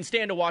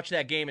stand to watch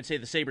that game and say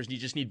the Sabres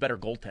just need better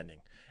goaltending.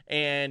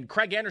 And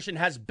Craig Anderson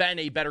has been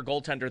a better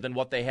goaltender than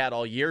what they had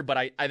all year, but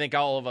I think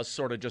all of us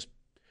sort of just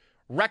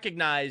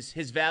recognize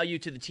his value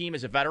to the team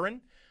as a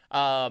veteran.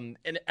 And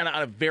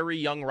on a very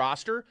young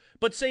roster,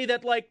 but say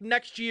that like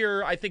next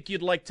year, I think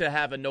you'd like to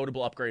have a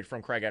notable upgrade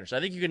from Craig Anderson.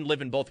 I think you can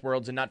live in both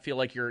worlds and not feel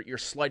like you're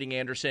slighting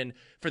Anderson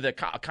for the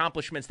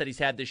accomplishments that he's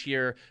had this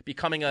year,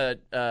 becoming one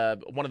of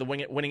the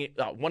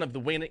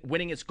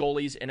winningest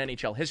goalies in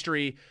NHL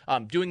history.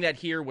 Doing that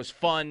here was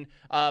fun.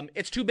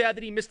 It's too bad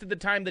that he missed it the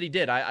time that he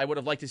did. I would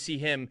have liked to see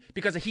him,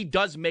 because he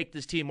does make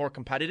this team more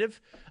competitive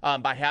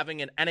by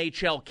having an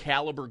NHL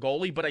caliber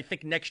goalie. But I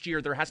think next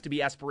year there has to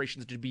be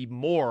aspirations to be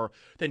more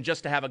than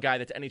just to have a guy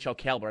that's NHL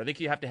caliber. I think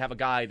you have to have a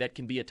guy that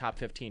can be a top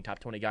 15, top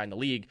 20 guy in the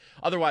league.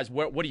 Otherwise,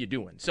 what are you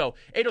doing? So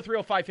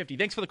 803-0550.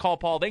 Thanks for the call,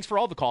 Paul. Thanks for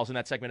all the calls in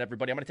that segment,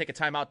 everybody. I'm going to take a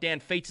timeout. Dan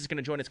Fates is going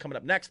to join us coming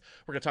up next.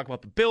 We're going to talk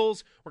about the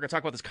Bills. We're going to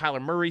talk about this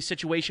Kyler Murray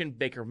situation,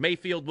 Baker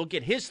Mayfield. We'll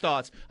get his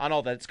thoughts on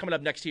all that. It's coming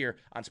up next here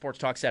on Sports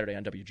Talk Saturday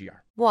on WGR.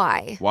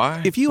 Why?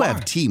 If you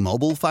have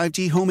T-Mobile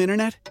 5G home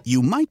internet,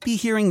 you might be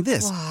hearing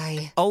this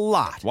a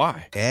lot.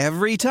 Why?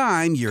 Every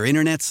time your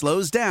internet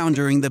slows down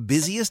during the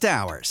busiest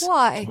hours.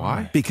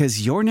 Why?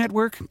 Because your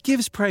network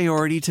gives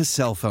priority to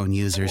cell phone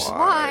users.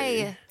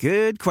 Why?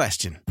 Good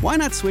question. Why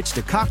not switch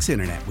to Cox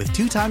Internet with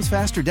 2 times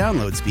faster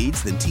download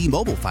speeds than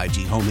T-Mobile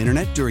 5G home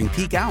internet during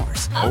peak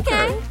hours?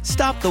 Okay.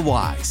 Stop the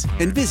whys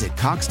and visit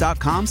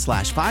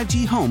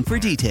cox.com/5G home for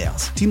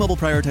details. T-Mobile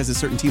prioritizes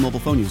certain T-Mobile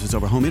phone users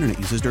over home internet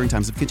users during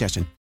times of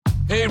congestion.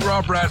 Hey,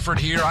 Rob Bradford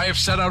here. I have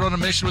set out on a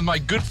mission with my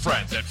good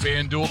friends at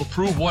FanDuel to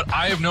prove what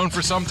I have known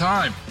for some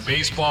time.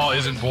 Baseball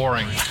isn't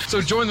boring. So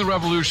join the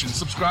revolution.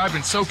 Subscribe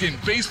and soak in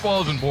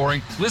Baseball Isn't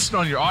Boring. Listen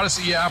on your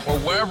Odyssey app or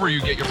wherever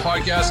you get your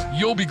podcast.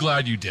 You'll be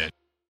glad you did.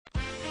 I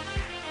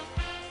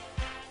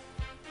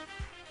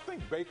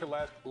think Baker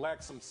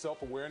lacks some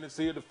self-awareness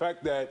here. The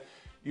fact that,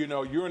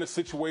 you're in a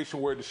situation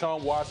where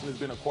Deshaun Watson has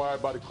been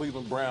acquired by the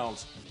Cleveland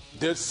Browns.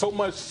 There's so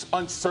much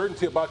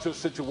uncertainty about your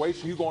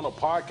situation. You go on a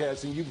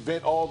podcast and you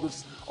vent all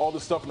this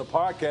stuff in the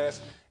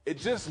podcast. It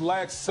just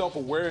lacks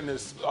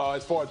self-awareness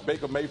as far as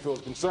Baker Mayfield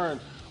is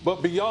concerned.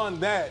 But beyond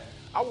that,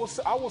 I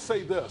will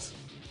say this.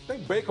 I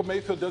think Baker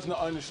Mayfield doesn't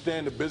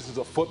understand the business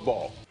of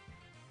football.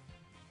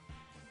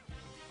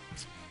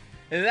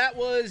 And that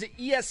was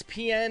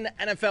ESPN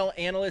NFL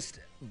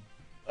analyst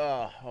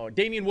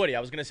Damian Woody.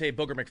 I was going to say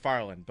Booger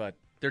McFarland, but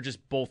they're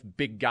just both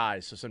big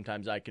guys, so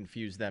sometimes I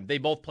confuse them. They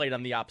both played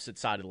on the opposite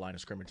side of the line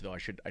of scrimmage, though. I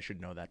should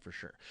know that for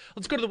sure.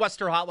 Let's go to the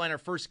Western Hotline, our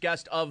first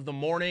guest of the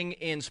morning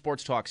in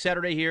Sports Talk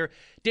Saturday here.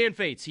 Dan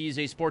Fates, he's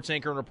a sports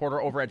anchor and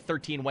reporter over at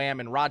 13 Wham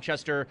in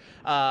Rochester.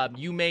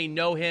 You may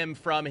know him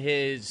from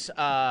his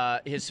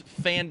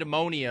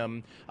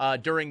fandemonium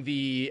during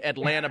the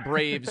Atlanta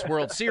Braves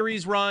World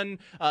Series run.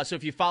 So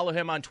if you follow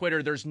him on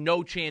Twitter, there's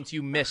no chance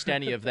you missed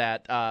any of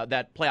that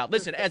playout.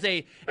 Listen, as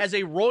a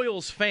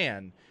Royals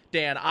fan,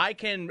 Dan, I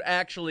can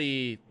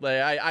actually,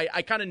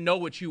 I kind of know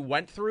what you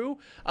went through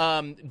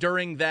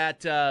during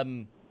that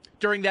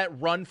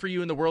run for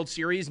you in the World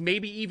Series,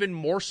 maybe even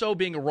more so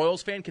being a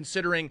Royals fan,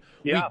 considering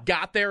we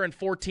got there in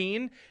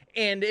 2014.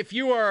 And if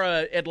you are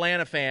an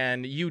Atlanta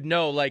fan, you'd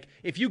know, like,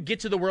 if you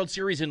get to the World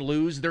Series and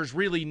lose, there's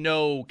really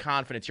no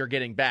confidence you're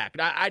getting back.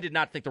 I did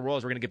not think the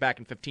Royals were going to get back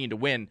in 2015 to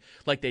win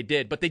like they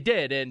did, but they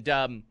did.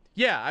 And,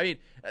 yeah, I mean,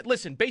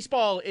 listen,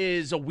 baseball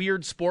is a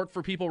weird sport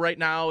for people right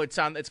now. It's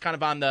kind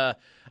of on the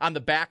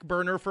back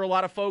burner for a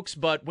lot of folks,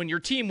 but when your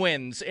team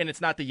wins and it's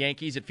not the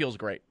Yankees, it feels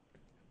great.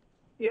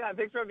 Yeah,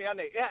 thanks for having me on,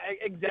 Nate. Yeah,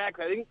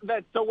 exactly. I think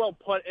that's so well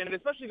put, and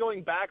especially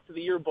going back to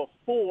the year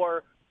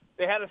before,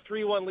 they had a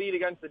 3-1 lead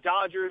against the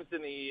Dodgers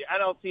in the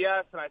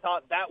NLCS, and I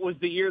thought that was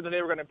the year that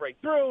they were going to break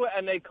through,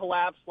 and they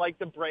collapsed like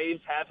the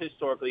Braves have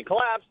historically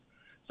collapsed.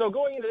 So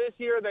going into this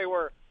year, they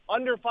were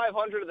under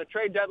 500 at the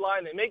trade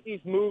deadline. They make these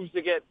moves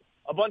to get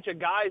a bunch of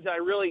guys that I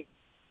really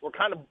were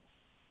kind of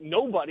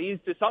nobodies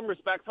to some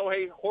respects,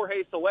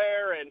 Jorge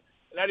Soler and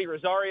Eddie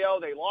Rosario.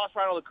 They lost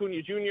Ronald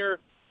Acuna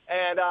Jr.,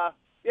 and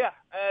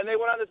and they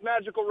went on this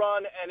magical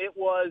run, and it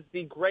was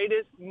the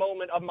greatest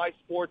moment of my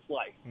sports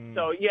life.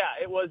 So,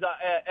 it was,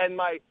 and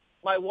my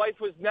wife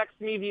was next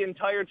to me the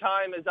entire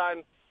time as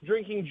I'm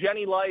drinking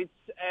Jenny Lights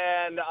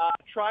and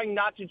trying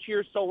not to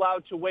cheer so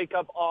loud to wake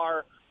up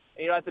our,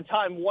 at the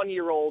time,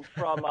 1-year-old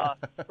from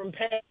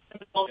Pan.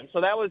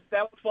 So that was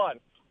fun.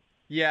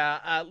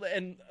 Yeah,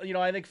 and,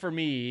 I think for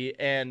me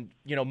and,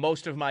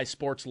 most of my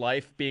sports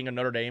life, being a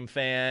Notre Dame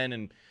fan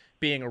and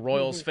being a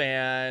Royals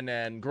fan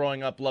and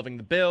growing up loving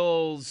the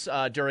Bills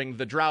during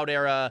the drought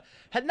era,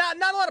 had not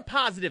a lot of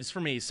positives for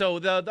me. So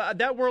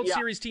that World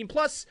Series team,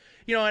 plus,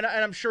 and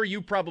I'm sure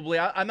you probably,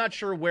 I'm not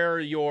sure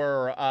where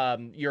your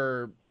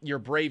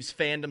Braves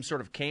fandom sort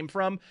of came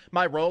from.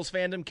 My Royals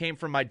fandom came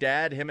from my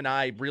dad. Him and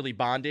I really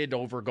bonded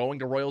over going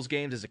to Royals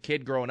games as a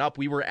kid growing up.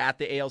 We were at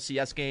the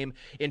ALCS game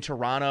in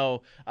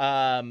Toronto.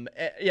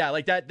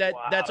 Like that.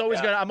 That's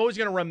always I'm always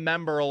gonna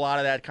remember a lot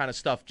of that kind of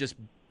stuff. Just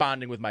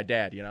bonding with my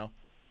dad.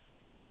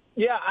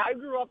 Yeah, I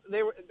grew up.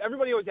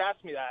 Everybody always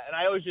asked me that, and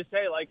I always just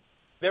say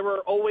there were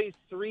always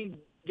 3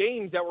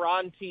 games that were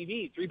on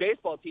TV. 3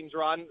 baseball teams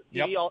were on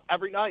TV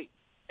every night.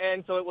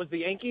 And so it was the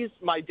Yankees.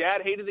 My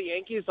dad hated the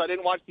Yankees, so I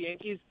didn't watch the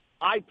Yankees.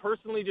 I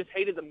personally just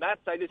hated the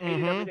Mets. I just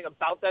hated everything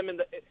about them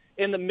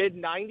in the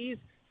mid-'90s.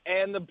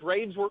 And the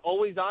Braves were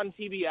always on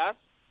TBS.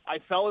 I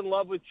fell in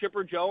love with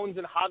Chipper Jones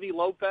and Javi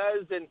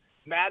Lopez and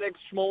Maddox,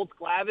 Schmaltz,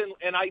 Glavine,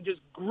 and I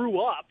just grew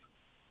up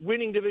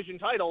winning division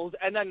titles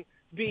and then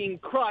being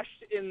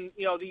crushed in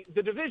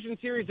the division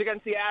series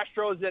against the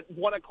Astros at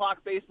 1 o'clock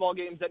baseball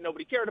games that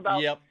nobody cared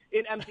about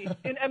in empty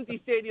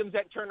stadiums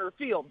at Turner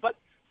Field. But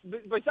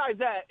besides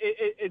that,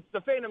 it's the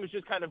fandom has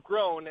just kind of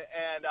grown,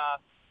 and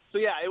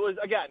it was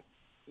again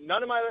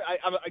none of my.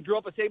 I grew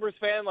up a Sabres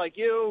fan like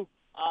you.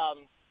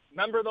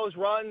 Remember those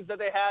runs that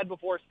they had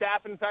before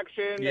staph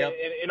infection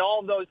and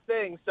all of those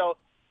things. So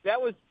I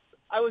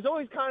was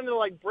always kind of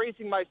like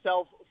bracing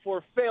myself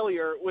for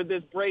failure with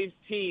this Braves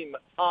team,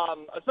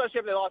 especially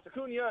if they lost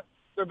Acuna.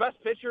 Their best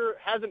pitcher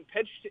hasn't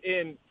pitched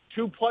in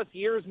 2+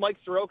 years, Mike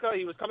Soroka.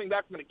 He was coming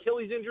back from an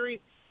Achilles injury.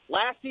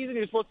 Last season,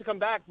 he was supposed to come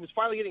back, was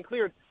finally getting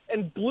cleared,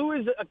 and blew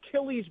his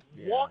Achilles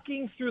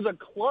walking through the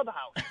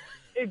clubhouse.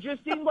 It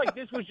just seemed like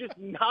this was just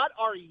not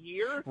our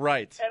year.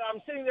 Right. And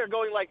I'm sitting there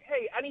going like,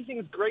 hey,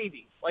 anything's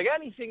gravy. Like,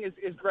 anything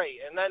is great.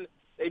 And then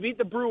they beat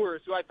the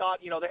Brewers, who I thought,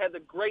 they had the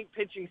great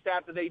pitching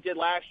staff that they did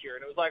last year.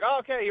 And it was like, oh,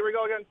 okay, here we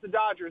go against the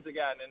Dodgers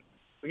again. And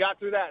we got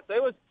through that.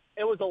 So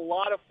it was a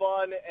lot of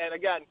fun. And,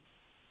 again,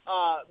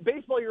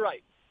 baseball, you're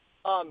right.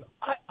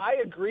 I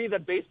agree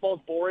that baseball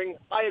is boring.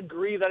 I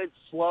agree that it's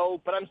slow.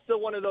 But I'm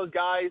still one of those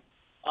guys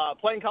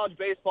playing college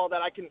baseball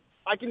that I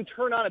can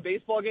turn on a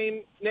baseball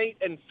game, Nate,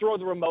 and throw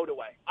the remote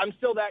away. I'm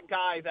still that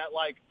guy that,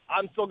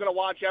 I'm still going to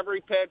watch every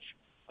pitch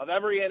of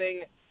every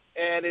inning.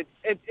 And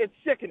it's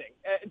sickening.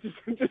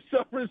 To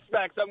some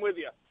respects, I'm with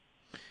you.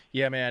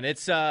 Yeah, man.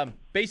 It's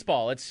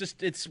baseball.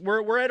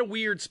 We're at a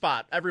weird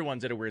spot.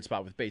 Everyone's at a weird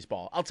spot with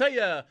baseball. I'll tell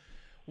you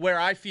where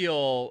I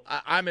feel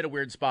I'm at a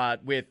weird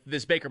spot with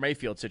this Baker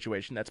Mayfield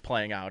situation that's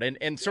playing out,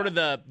 and sort of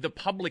the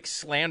public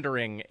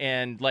slandering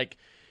and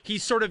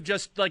he's sort of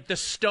just like the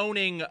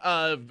stoning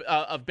of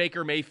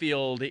Baker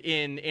Mayfield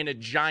in a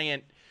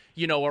giant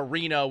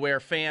arena where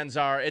fans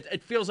are.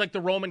 It feels like the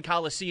Roman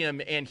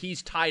Coliseum, and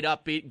he's tied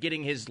up,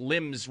 getting his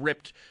limbs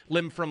ripped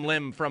limb from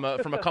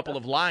a couple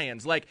of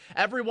lions. Like,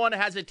 everyone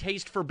has a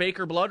taste for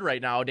Baker blood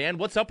right now. Dan,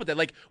 what's up with that?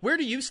 Like, where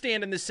do you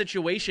stand in this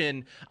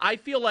situation? I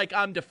feel like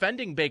I'm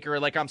defending Baker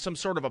like I'm some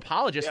sort of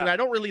apologist, and I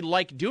don't really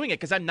like doing it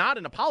because I'm not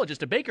an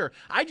apologist to Baker.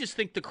 I just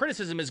think the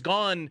criticism has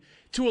gone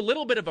to a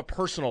little bit of a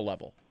personal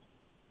level.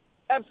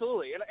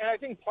 Absolutely, and I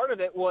think part of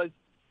it was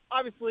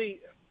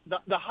obviously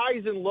the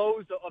highs and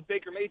lows of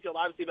Baker Mayfield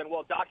obviously been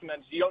well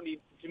documented. You don't need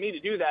me to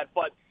do that.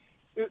 But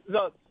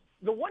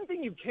the one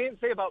thing you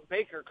can't say about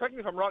Baker, correct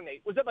me if I'm wrong,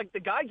 Nate, was that the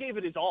guy gave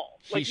it his all.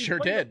 He sure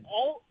did.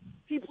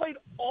 He played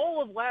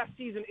all of last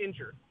season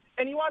injured.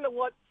 And you want to know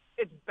what?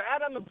 It's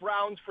bad on the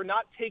Browns for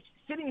not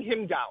sitting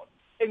him down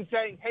and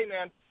saying, hey,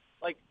 man,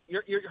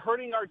 you're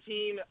hurting our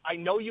team. I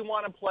know you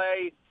want to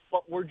play,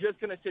 but we're just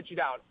going to sit you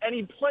down. And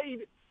he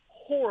played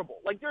horrible.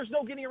 There's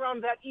no getting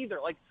around that either.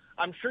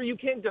 I'm sure you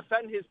can't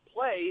defend his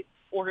play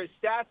or his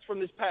stats from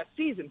this past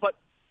season, but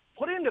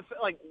put into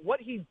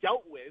what he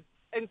dealt with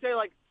and say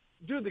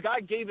dude, the guy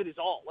gave it his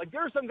all.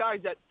 There are some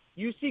guys that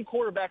you see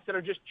quarterbacks that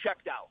are just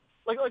checked out.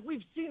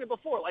 We've seen it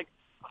before.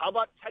 How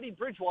about Teddy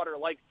Bridgewater?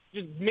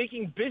 Just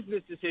making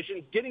business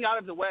decisions, getting out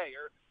of the way,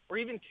 or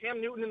even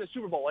Cam Newton in the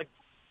Super Bowl.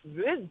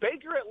 This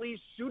Baker at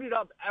least suited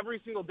up every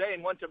single day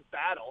and went to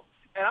battle.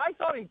 And I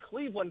thought in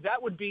Cleveland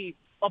that would be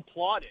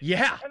applauded.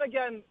 Yeah. And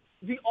again,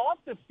 the off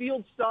the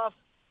field stuff,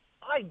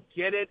 I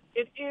get it.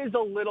 It is a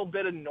little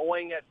bit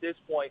annoying at this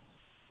point.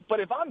 But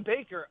if I'm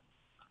Baker,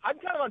 I'm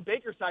kind of on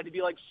Baker's side to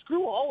be like,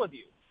 screw all of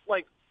you.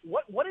 Like,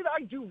 what did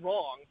I do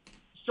wrong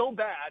so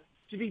bad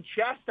to be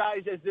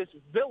chastised as this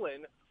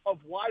villain of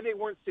why they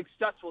weren't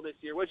successful this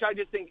year, which I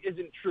just think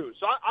isn't true.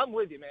 So I'm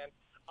with you, man.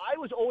 I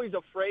was always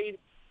afraid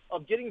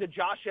of getting the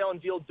Josh Allen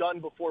deal done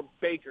before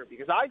Baker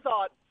because I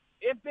thought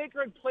if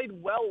Baker had played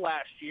well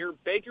last year,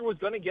 Baker was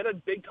going to get a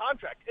big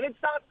contract. And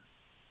it's not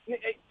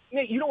 –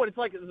 Nate, you know what it's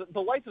like? The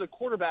life of the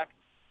quarterback,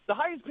 the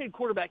highest paid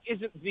quarterback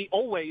isn't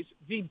always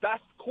the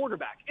best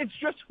quarterback. It's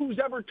just whose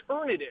ever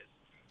turn it is.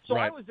 So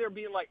right. I was there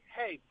being like,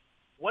 hey,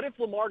 what if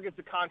Lamar gets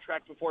a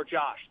contract before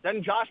Josh?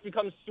 Then Josh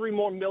becomes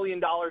 $3 million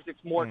more.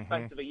 It's more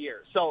expensive a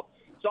year. So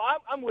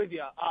I'm with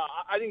you.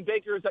 I think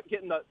Baker is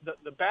getting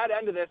the bad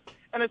end of this,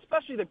 and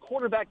especially the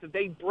quarterback that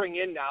they bring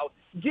in now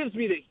gives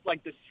me the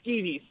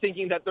skeevies,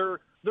 thinking that they're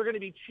going to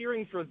be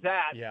cheering for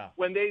that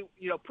when they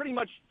pretty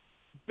much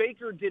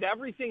Baker did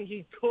everything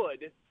he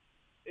could.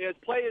 His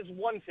play is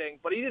one thing,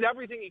 but he did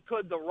everything he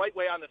could the right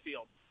way on the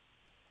field.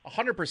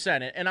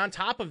 100%. And on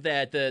top of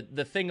that,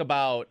 the thing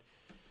about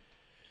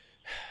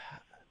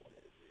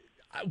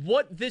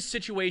what this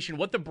situation,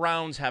 what the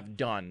Browns have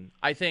done,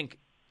 I think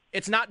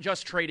it's not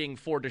just trading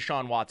for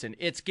Deshaun Watson.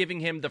 It's giving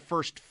him the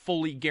first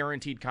fully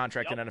guaranteed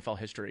contract in NFL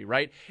history,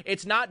 right?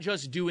 It's not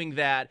just doing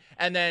that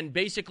and then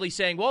basically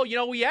saying, well,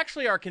 we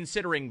actually are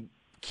considering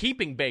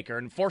keeping Baker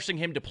and forcing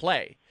him to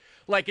play.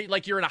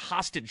 Like you're in a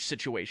hostage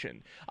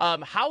situation.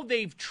 How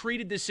they've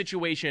treated this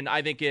situation,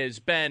 I think, has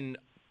been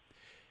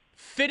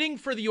fitting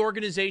for the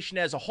organization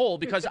as a whole,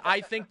 because I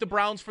think the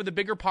Browns, for the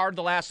bigger part of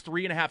the last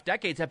 3.5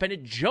 decades, have been a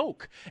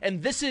joke.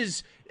 And this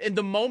is, in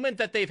the moment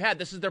that they've had,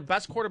 this is their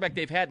best quarterback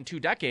they've had in 2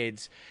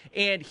 decades.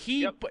 And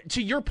he,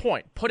 to your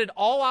point, put it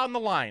all on the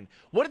line.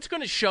 What it's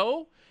going to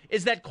show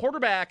is that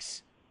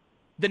quarterbacks,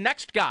 the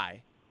next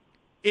guy,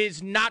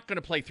 is not going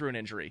to play through an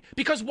injury.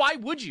 Because why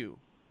would you?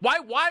 Why?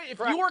 If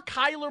you were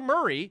Kyler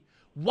Murray,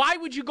 why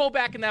would you go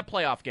back in that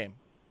playoff game?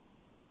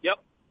 Yep.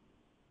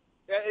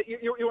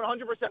 You're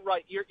 100%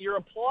 right. You're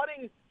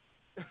applauding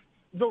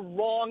the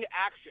wrong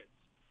actions.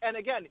 And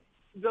again,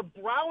 the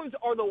Browns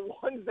are the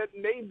ones that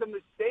made the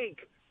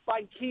mistake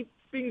by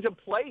keeping to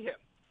play him.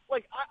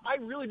 Like, I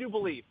really do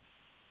believe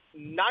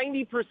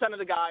 90% of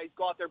the guys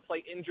go out there and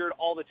play injured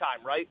all the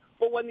time, right?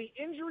 But when the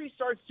injury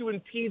starts to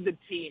impede the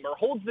team or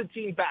holds the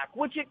team back,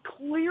 which it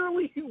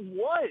clearly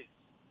was,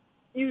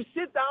 you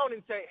sit down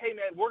and say, hey,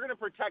 man, we're going to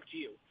protect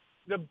you.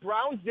 The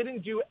Browns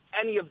didn't do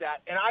any of that,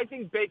 and I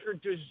think Baker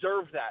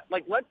deserved that.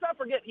 Like, let's not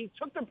forget, he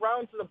took the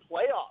Browns to the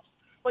playoffs.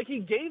 Like, he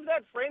gave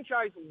that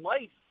franchise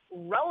life,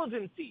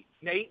 relevancy,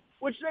 Nate,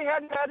 which they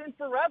hadn't had in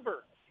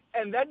forever.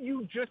 And then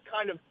you just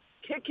kind of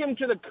kick him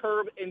to the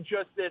curb in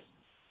just this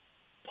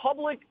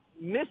public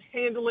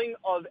mishandling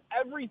of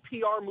every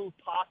PR move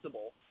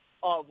possible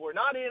of we're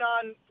not in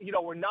on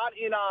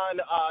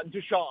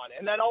Deshaun.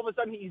 And then all of a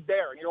sudden he's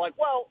there, and you're like,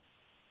 well,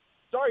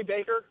 sorry,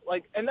 Baker.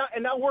 Like, and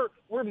now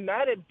we're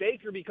mad at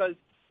Baker because,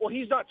 well,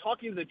 he's not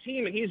talking to the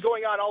team and he's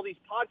going on all these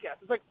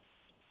podcasts. It's like,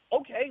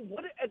 okay,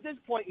 what at this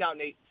point now,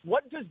 Nate?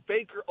 What does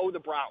Baker owe the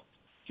Browns?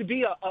 To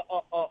be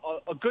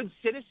a good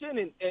citizen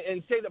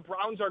and say the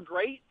Browns are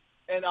great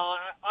and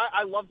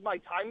I loved my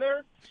time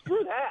there?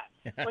 Screw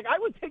that. Like, I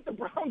would take the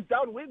Browns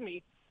down with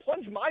me,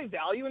 plunge my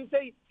value, and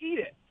say, eat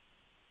it.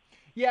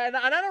 Yeah, and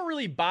I don't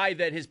really buy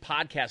that his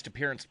podcast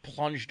appearance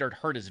plunged or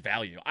hurt his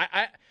value.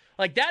 I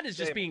like, that is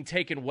just being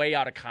taken way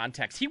out of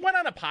context. He went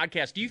on a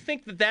podcast. Do you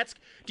think that's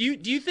do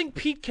you think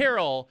Pete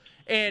Carroll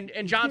and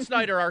John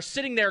Snyder are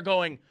sitting there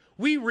going,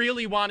 we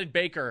really wanted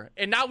Baker,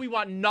 and now we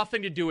want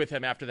nothing to do with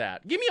him after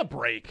that? Give me a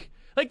break.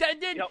 Like,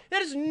 that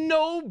has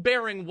no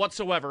bearing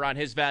whatsoever on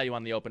his value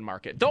on the open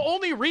market. The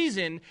only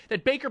reason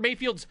that Baker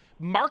Mayfield's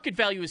market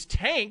value is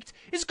tanked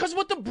is because of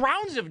what the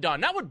Browns have done,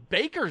 not what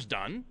Baker's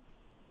done.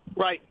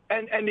 Right,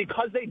 and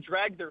because they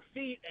dragged their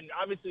feet, and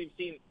obviously we've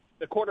seen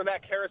the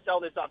quarterback carousel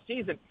this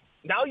offseason,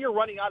 now you're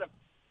running out of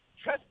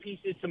chess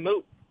pieces to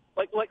move.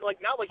 Like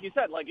now, like you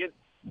said, like it's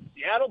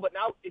Seattle, but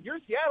now if you're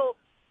Seattle,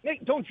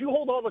 Nate, don't you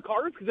hold all the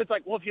cards? Because it's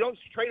like, well, if you don't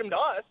trade them to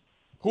us,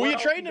 who are you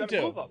trading them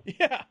to?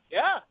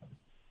 Yeah.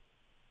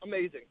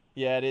 Amazing.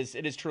 Yeah,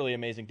 it is truly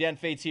amazing. Dan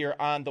Fates here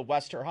on the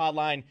Wester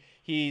Hotline.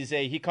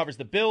 He covers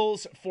the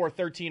Bills for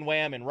 13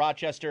 Wham in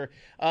Rochester.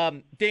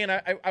 Dan,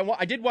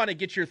 I did want to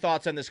get your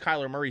thoughts on this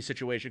Kyler Murray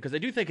situation because I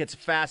do think it's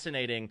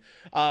fascinating.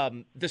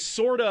 The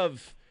sort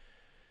of,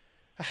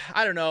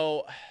 I don't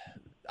know,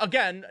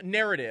 again,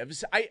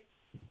 narratives.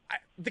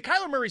 The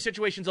Kyler Murray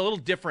situation is a little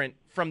different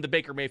from the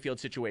Baker Mayfield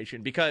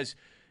situation because,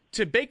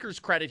 to Baker's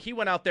credit, he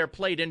went out there,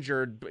 played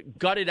injured,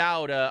 gutted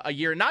out a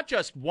year, not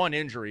just one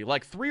injury,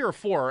 like 3 or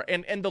 4.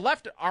 And the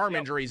left arm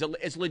injury is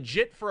as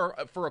legit for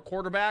a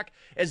quarterback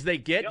as they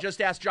get.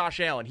 Just ask Josh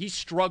Allen. He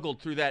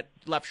struggled through that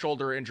left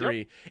shoulder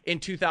injury in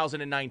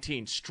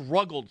 2019,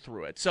 struggled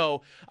through it.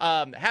 So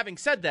having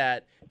said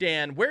that,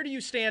 Dan, where do you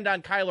stand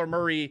on Kyler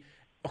Murray?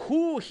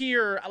 Who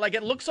here, like,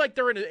 it looks like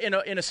they're in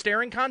a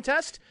staring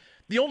contest.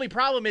 The only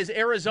problem is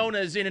Arizona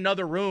is in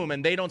another room,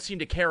 and they don't seem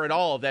to care at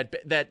all that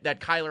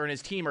Kyler and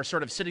his team are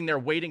sort of sitting there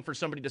waiting for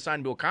somebody to sign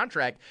into a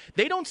contract.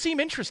 They don't seem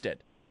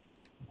interested.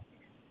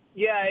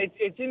 Yeah,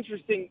 it's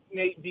interesting,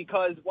 Nate,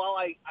 because while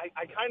I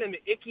kind of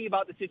icky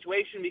about the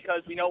situation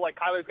because we know, like,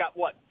 Kyler's got,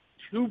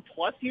 2+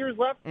 years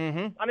left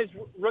on his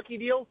rookie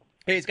deal?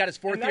 Hey, he's got his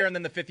fourth year and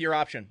then the fifth-year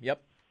option.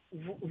 Yep.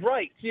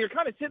 Right. So you're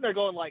kind of sitting there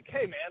going, like,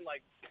 hey, man,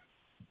 like,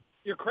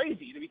 you're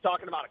crazy to be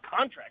talking about a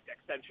contract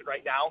extension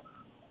right now.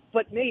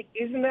 But, Nate,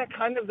 isn't that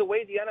kind of the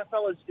way the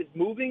NFL is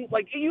moving?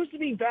 Like, it used to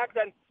be back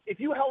then, if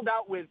you held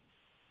out with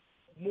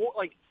more,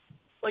 like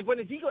when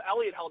Ezekiel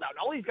Elliott held out, and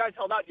all these guys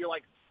held out, you're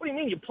like, what do you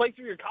mean? You play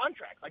through your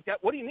contract like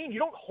that? What do you mean? You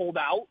don't hold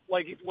out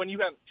like when you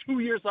have 2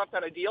 years left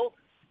on a deal.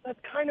 That's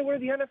kind of where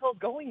the NFL is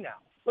going now.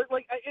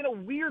 Like in a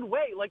weird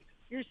way. Like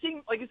you're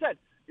seeing, like I said,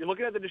 you're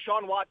looking at the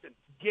Deshaun Watson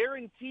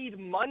guaranteed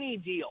money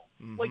deal.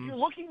 Like you're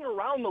looking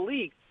around the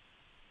league,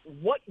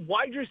 what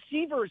wide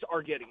receivers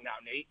are getting now,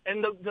 Nate,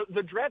 and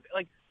the draft.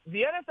 Like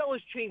the NFL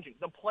is changing.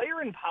 The player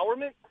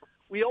empowerment.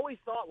 We always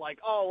thought like,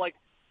 oh, like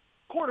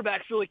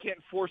quarterbacks really can't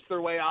force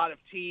their way out of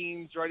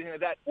teams or anything like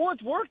that. Well,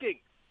 it's working.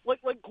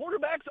 Like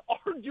quarterbacks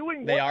are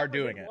doing. They are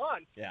doing it.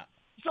 Want. Yeah.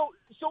 So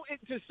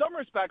to some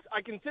respects,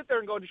 I can sit there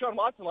and go to Deshaun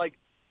Watson, like,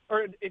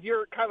 or if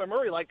you're Kyler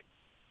Murray, like,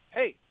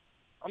 hey,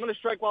 I'm going to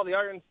strike while the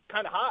iron's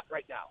kind of hot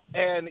right now,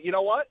 and you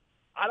know what?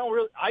 I'll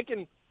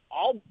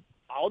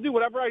do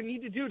whatever I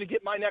need to do to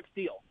get my next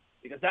deal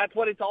because that's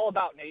what it's all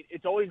about, Nate.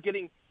 It's always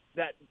getting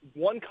that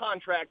one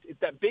contract. It's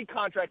that big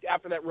contract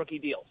after that rookie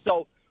deal.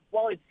 So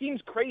while it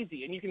seems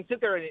crazy, and you can sit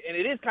there and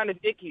it is kind of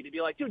icky to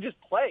be like, dude, just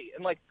play,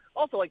 and like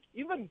also like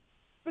you've been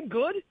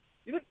good.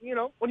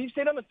 When you've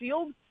stayed on the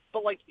field,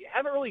 but like you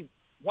haven't really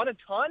won a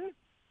ton,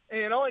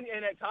 and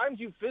at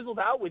times you've fizzled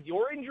out with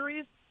your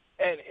injuries,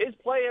 and his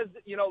play has,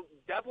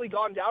 definitely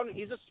gone down, and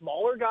he's a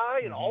smaller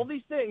guy, and all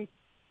these things.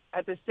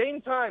 At the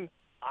same time,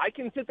 I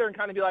can sit there and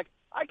kind of be like,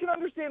 I can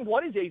understand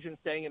what his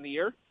agent's saying in the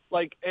year,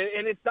 like,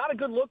 and it's not a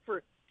good look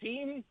for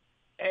team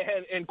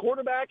and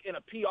quarterback in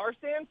a PR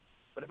stance.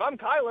 But if I'm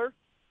Kyler,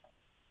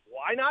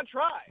 why not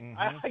try?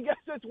 I guess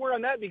that's where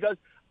I'm at because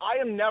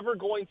I am never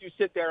going to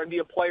sit there and be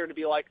a player to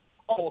be like,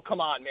 oh,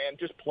 come on, man,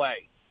 just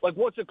play. Like,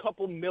 what's a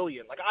couple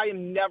million? Like, I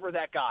am never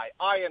that guy.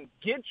 I am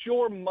get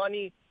your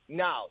money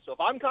now. So if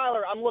I'm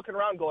Kyler, I'm looking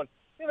around going,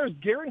 hey, there's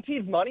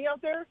guaranteed money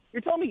out there?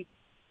 You're telling me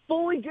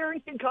fully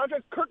guaranteed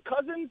contracts, Kirk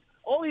Cousins,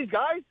 all these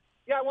guys?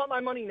 Yeah, I want my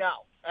money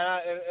now.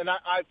 And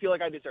I feel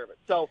like I deserve it.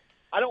 So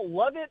I don't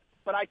love it,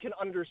 but I can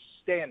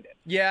understand it.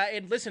 Yeah,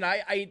 and listen,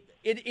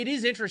 it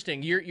is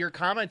interesting. Your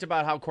comment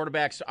about how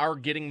quarterbacks are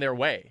getting their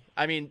way.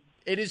 I mean,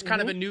 it is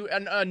kind of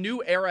a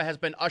new era has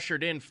been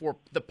ushered in for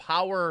the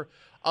power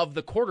of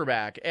the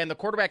quarterback, and the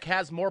quarterback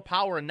has more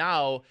power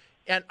now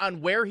and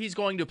on where he's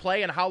going to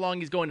play and how long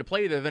he's going to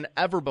play there than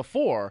ever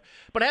before.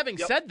 But having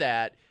said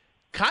that,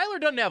 Kyler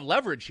doesn't have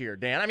leverage here,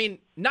 Dan. I mean,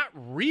 not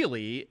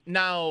really.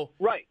 Now,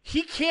 right.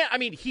 He can't. I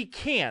mean, he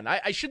can.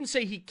 I shouldn't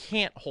say he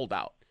can't hold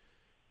out.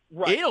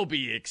 Right. It'll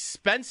be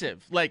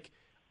expensive. Like,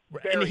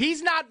 very. And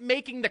he's not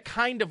making the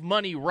kind of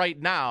money right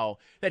now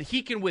that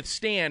he can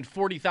withstand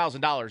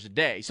 $40,000 a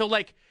day. So,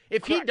 like,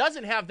 if he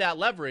doesn't have that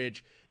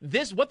leverage,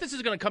 what this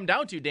is going to come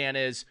down to, Dan,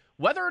 is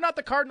whether or not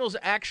the Cardinals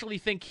actually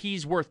think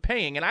he's worth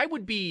paying. And I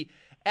would be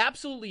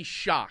absolutely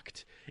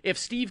shocked if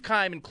Steve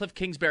Keim and Cliff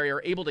Kingsbury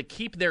are able to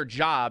keep their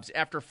jobs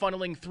after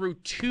funneling through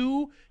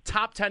 2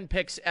 top 10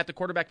 picks at the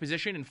quarterback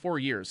position in 4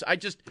 years.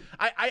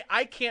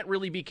 I can't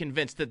really be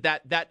convinced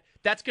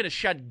that's going to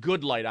shed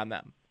good light on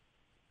them.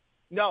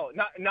 No,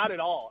 not at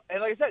all.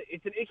 And like I said,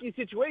 it's an icky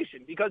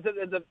situation because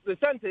the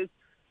sense is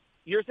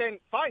you're saying,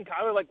 fine,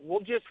 Kyler, like we'll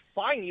just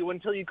fine you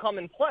until you come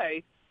and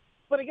play.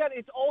 But again,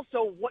 it's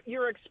also what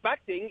you're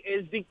expecting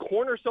is the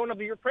cornerstone of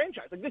your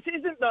franchise. Like this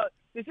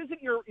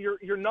isn't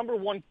your number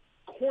one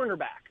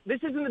cornerback. This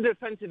isn't the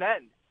defensive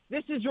end.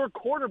 This is your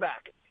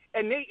quarterback.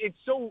 And Nate, it's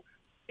so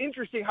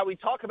interesting how we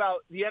talk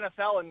about the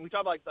NFL and we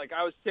talk about like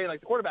I was saying,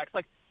 like the quarterbacks.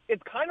 Like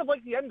it's kind of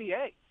like the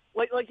NBA.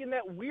 Like in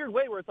that weird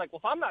way where it's like,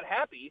 well, if I'm not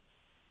happy,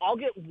 I'll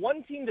get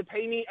one team to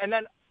pay me, and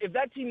then if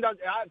that team does,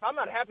 if I'm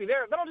not happy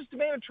there, then I'll just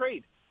demand a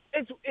trade.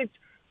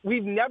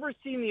 We've never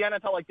seen the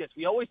NFL like this.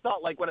 We always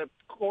thought like when a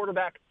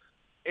quarterback,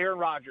 Aaron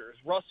Rodgers,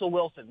 Russell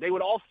Wilson, they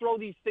would all throw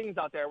these things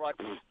out there. We're like,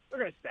 they're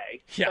going to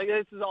stay. Yeah. Like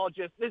this is all.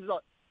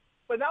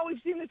 But now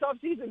we've seen this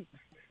offseason,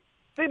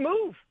 they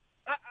move.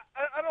 I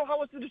don't know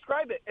how else to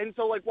describe it. And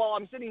so like while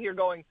I'm sitting here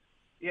going,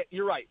 yeah,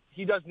 you're right.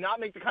 He does not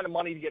make the kind of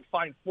money to get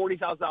fined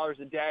 $40,000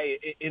 a day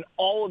in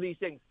all of these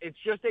things. It's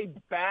just a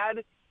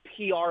bad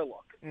PR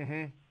look.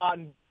 And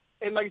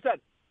like I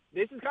said,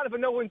 this is kind of a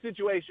no-win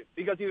situation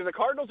because either the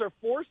Cardinals are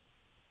forced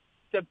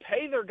to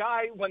pay their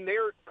guy when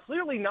they're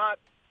clearly not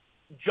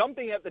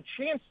jumping at the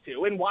chance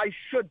to, and why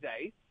should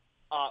they?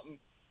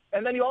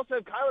 And then you also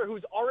have Kyler,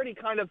 who's already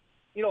kind of,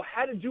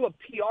 had to do a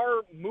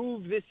PR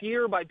move this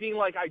year by being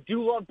like, I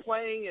do love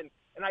playing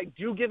and I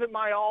do give it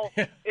my all.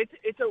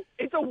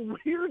 It's a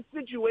weird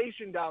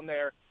situation down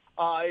there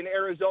in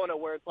Arizona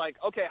where it's like,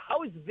 okay,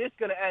 how is this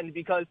going to end?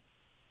 Because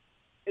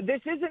this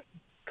isn't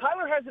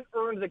Kyler hasn't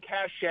earned the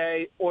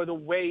cachet or the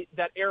weight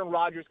that Aaron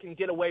Rodgers can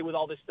get away with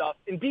all this stuff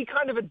and be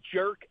kind of a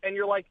jerk. And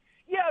you're like,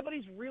 yeah, but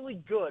he's really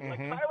good. Like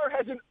Kyler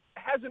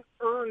hasn't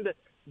earned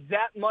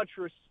that much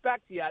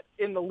respect yet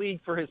in the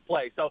league for his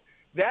play. So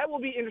that will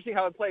be interesting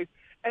how it plays.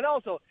 And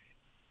also,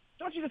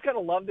 don't you just kind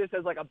of love this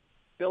as like a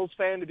Bills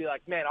fan to be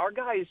like, man, our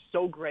guy is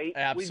so great.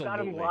 Absolutely. We've got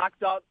him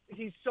locked up.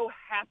 He's so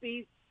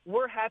happy.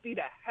 We're happy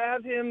to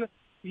have him.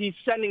 He's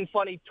sending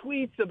funny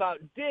tweets about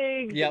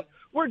Diggs. Yep.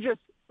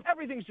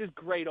 Everything's just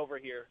great over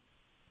here.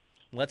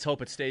 Let's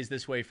hope it stays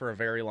this way for a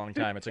very long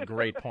time. It's a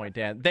great point,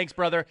 Dan. Thanks,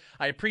 brother.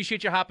 I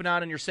appreciate you hopping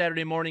on your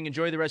Saturday morning.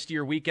 Enjoy the rest of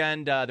your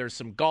weekend. There's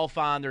some golf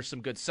on. There's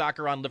some good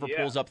soccer on.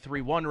 Liverpool's up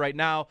 3-1 right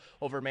now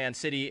over Man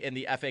City in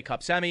the FA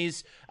Cup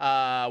semis.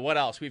 What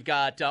else? We've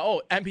got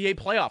NBA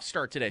playoffs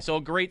start today. So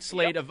a great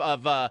slate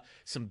of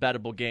some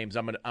bettable games.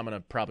 I'm gonna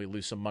probably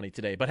lose some money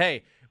today. But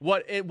hey,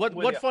 what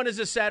fun is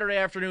this Saturday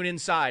afternoon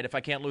inside if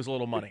I can't lose a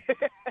little money?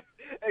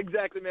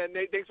 Exactly, man.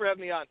 Nate, thanks for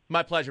having me on.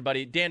 My pleasure,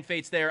 buddy. Dan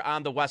Fates there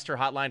on the Wester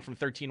Hotline from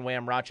 13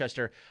 WHAM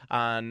Rochester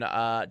on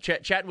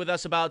chatting with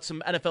us about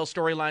some NFL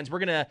storylines. We're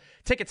going to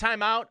take a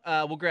timeout.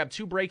 We'll grab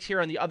 2 breaks here.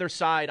 On the other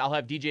side, I'll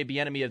have DJ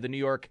Bieniemy of the New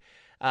York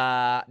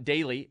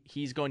Daily.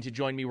 He's going to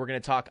join me. We're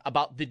going to talk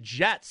about the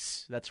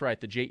Jets. That's right,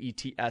 the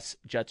Jets,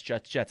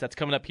 Jets. That's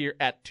coming up here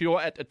at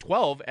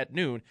 12 at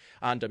noon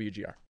on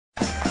WGR.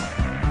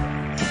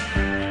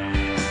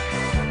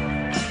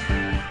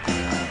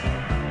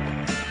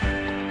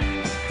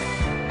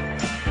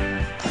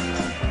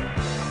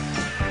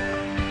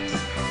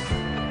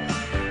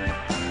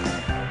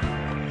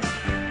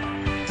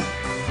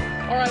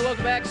 All right,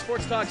 welcome back.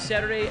 Sports Talk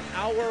Saturday,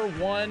 hour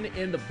 1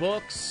 in the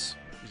books.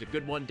 It was a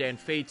good one. Dan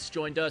Fates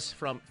joined us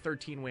from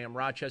 13 WHAM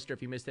Rochester.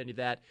 If you missed any of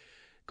that,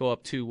 go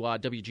up to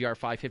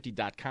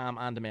WGR550.com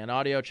on-demand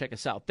audio. Check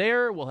us out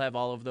there. We'll have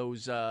all of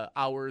those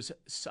hours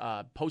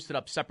posted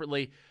up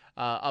separately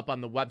up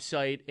on the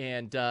website.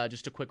 And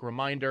just a quick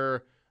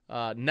reminder,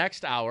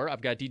 next hour,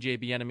 I've got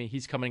DJ Bieniemy.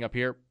 He's coming up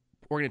here.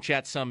 We're going to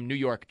chat some New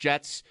York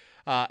Jets.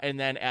 And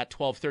then at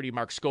 12:30,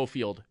 Mark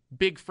Schofield,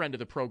 big friend of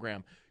the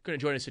program, going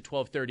to join us at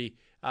 12:30.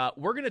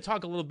 We're going to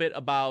talk a little bit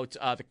about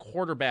the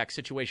quarterback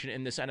situation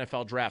in this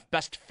NFL draft,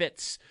 best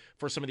fits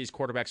for some of these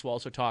quarterbacks. We'll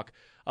also talk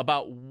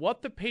about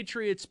what the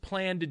Patriots'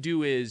 plan to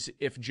do is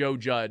if Joe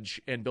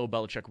Judge and Bill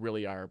Belichick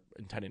really are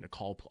intending to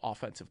call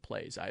offensive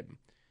plays. I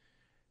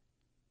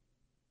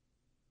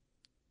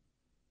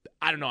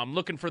don't know. I'm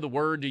looking for the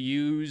word to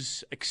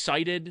use.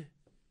 Excited.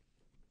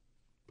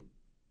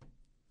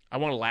 I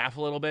want to laugh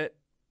a little bit.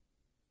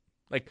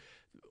 Like,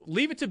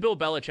 leave it to Bill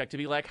Belichick to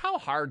be like, how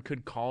hard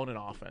could calling an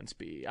offense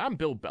be? I'm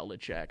Bill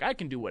Belichick. I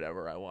can do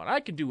whatever I want.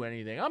 I can do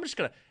anything. I'm just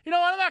gonna,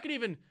 I'm not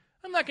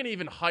gonna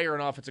even hire an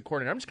offensive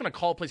coordinator. I'm just gonna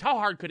call plays. How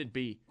hard could it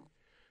be?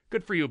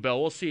 Good for you,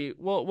 Bill. We'll see.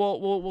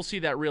 We'll see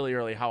that really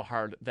early how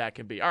hard that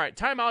can be. All right,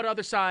 timeout.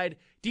 Other side.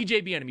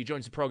 DJ Bieniemy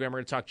joins the program. We're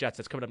gonna talk Jets.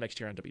 That's coming up next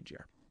year on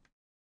WGR.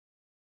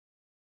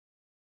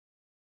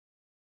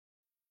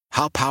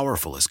 How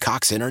powerful is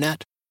Cox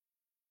Internet?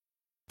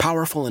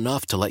 Powerful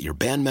enough to let your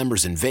band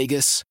members in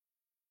Vegas,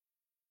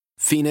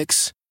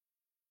 Phoenix,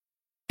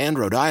 and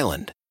Rhode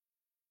Island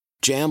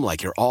jam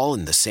like you're all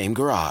in the same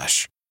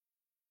garage.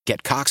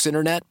 Get Cox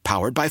Internet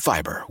powered by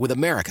fiber with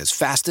America's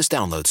fastest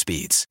download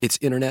speeds. It's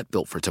internet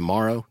built for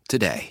tomorrow,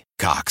 today.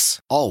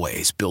 Cox,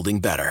 always building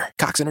better.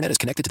 Cox Internet is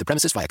connected to the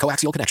premises via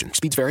coaxial connection.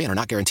 Speeds vary and are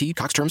not guaranteed.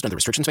 Cox terms and other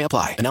restrictions may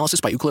apply.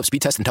 Analysis by Ookla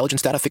Speed Test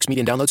Intelligence Data. Fixed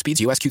median download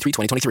speeds. US Q3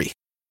 2023.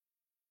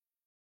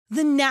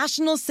 The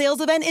national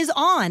sales event is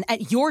on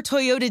at your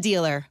Toyota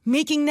dealer,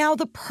 making now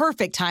the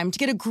perfect time to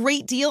get a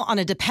great deal on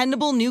a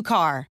dependable new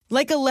car.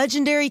 Like a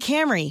legendary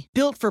Camry,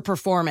 built for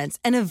performance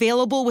and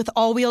available with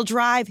all-wheel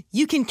drive,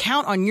 you can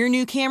count on your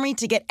new Camry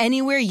to get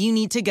anywhere you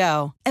need to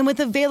go. And with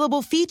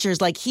available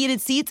features like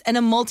heated seats and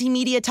a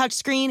multimedia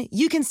touchscreen,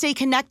 you can stay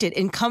connected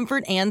in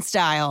comfort and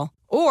style.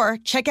 Or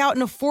check out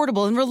an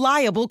affordable and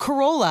reliable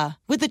Corolla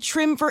with a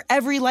trim for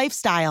every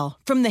lifestyle,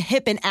 from the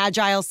hip and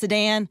agile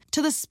sedan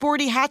to the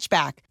sporty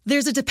hatchback.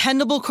 There's a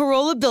dependable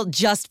Corolla built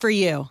just for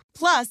you.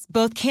 Plus,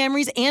 both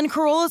Camrys and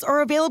Corollas are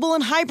available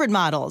in hybrid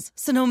models,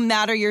 so no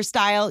matter your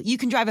style, you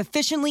can drive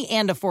efficiently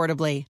and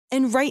affordably.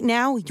 And right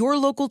now, your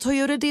local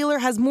Toyota dealer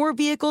has more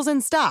vehicles in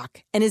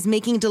stock and is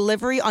making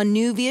delivery on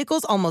new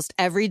vehicles almost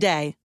every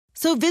day.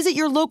 So visit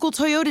your local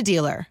Toyota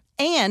dealer.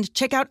 And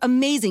check out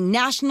amazing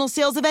national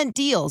sales event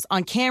deals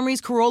on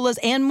Camrys, Corollas,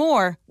 and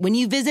more when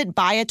you visit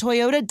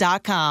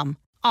buyatoyota.com.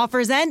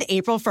 Offers end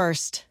April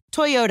 1st.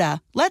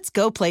 Toyota, let's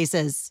go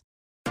places.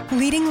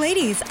 Leading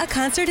Ladies, a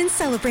concert in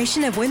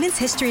celebration of Women's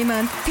History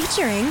Month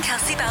featuring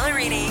Kelsey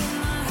Ballerini,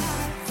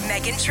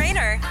 Meghan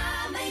Trainor,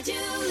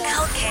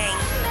 Elle King,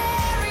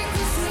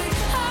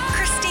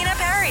 Christina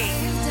Perri.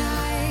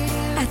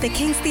 At the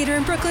King's Theater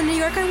in Brooklyn, New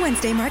York on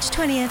Wednesday, March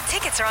 20th.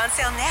 Tickets are on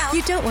sale now.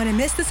 You don't want to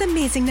miss this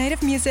amazing night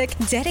of music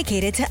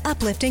dedicated to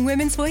uplifting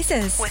women's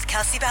voices. With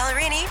Kelsey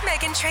Ballerini,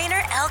 Meghan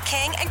Trainor, Elle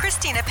King, and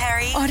Christina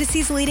Perri.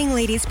 Odyssey's Leading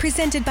Ladies,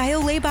 presented by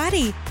Olay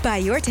Body. Buy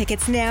your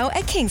tickets now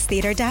at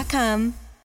kingstheater.com.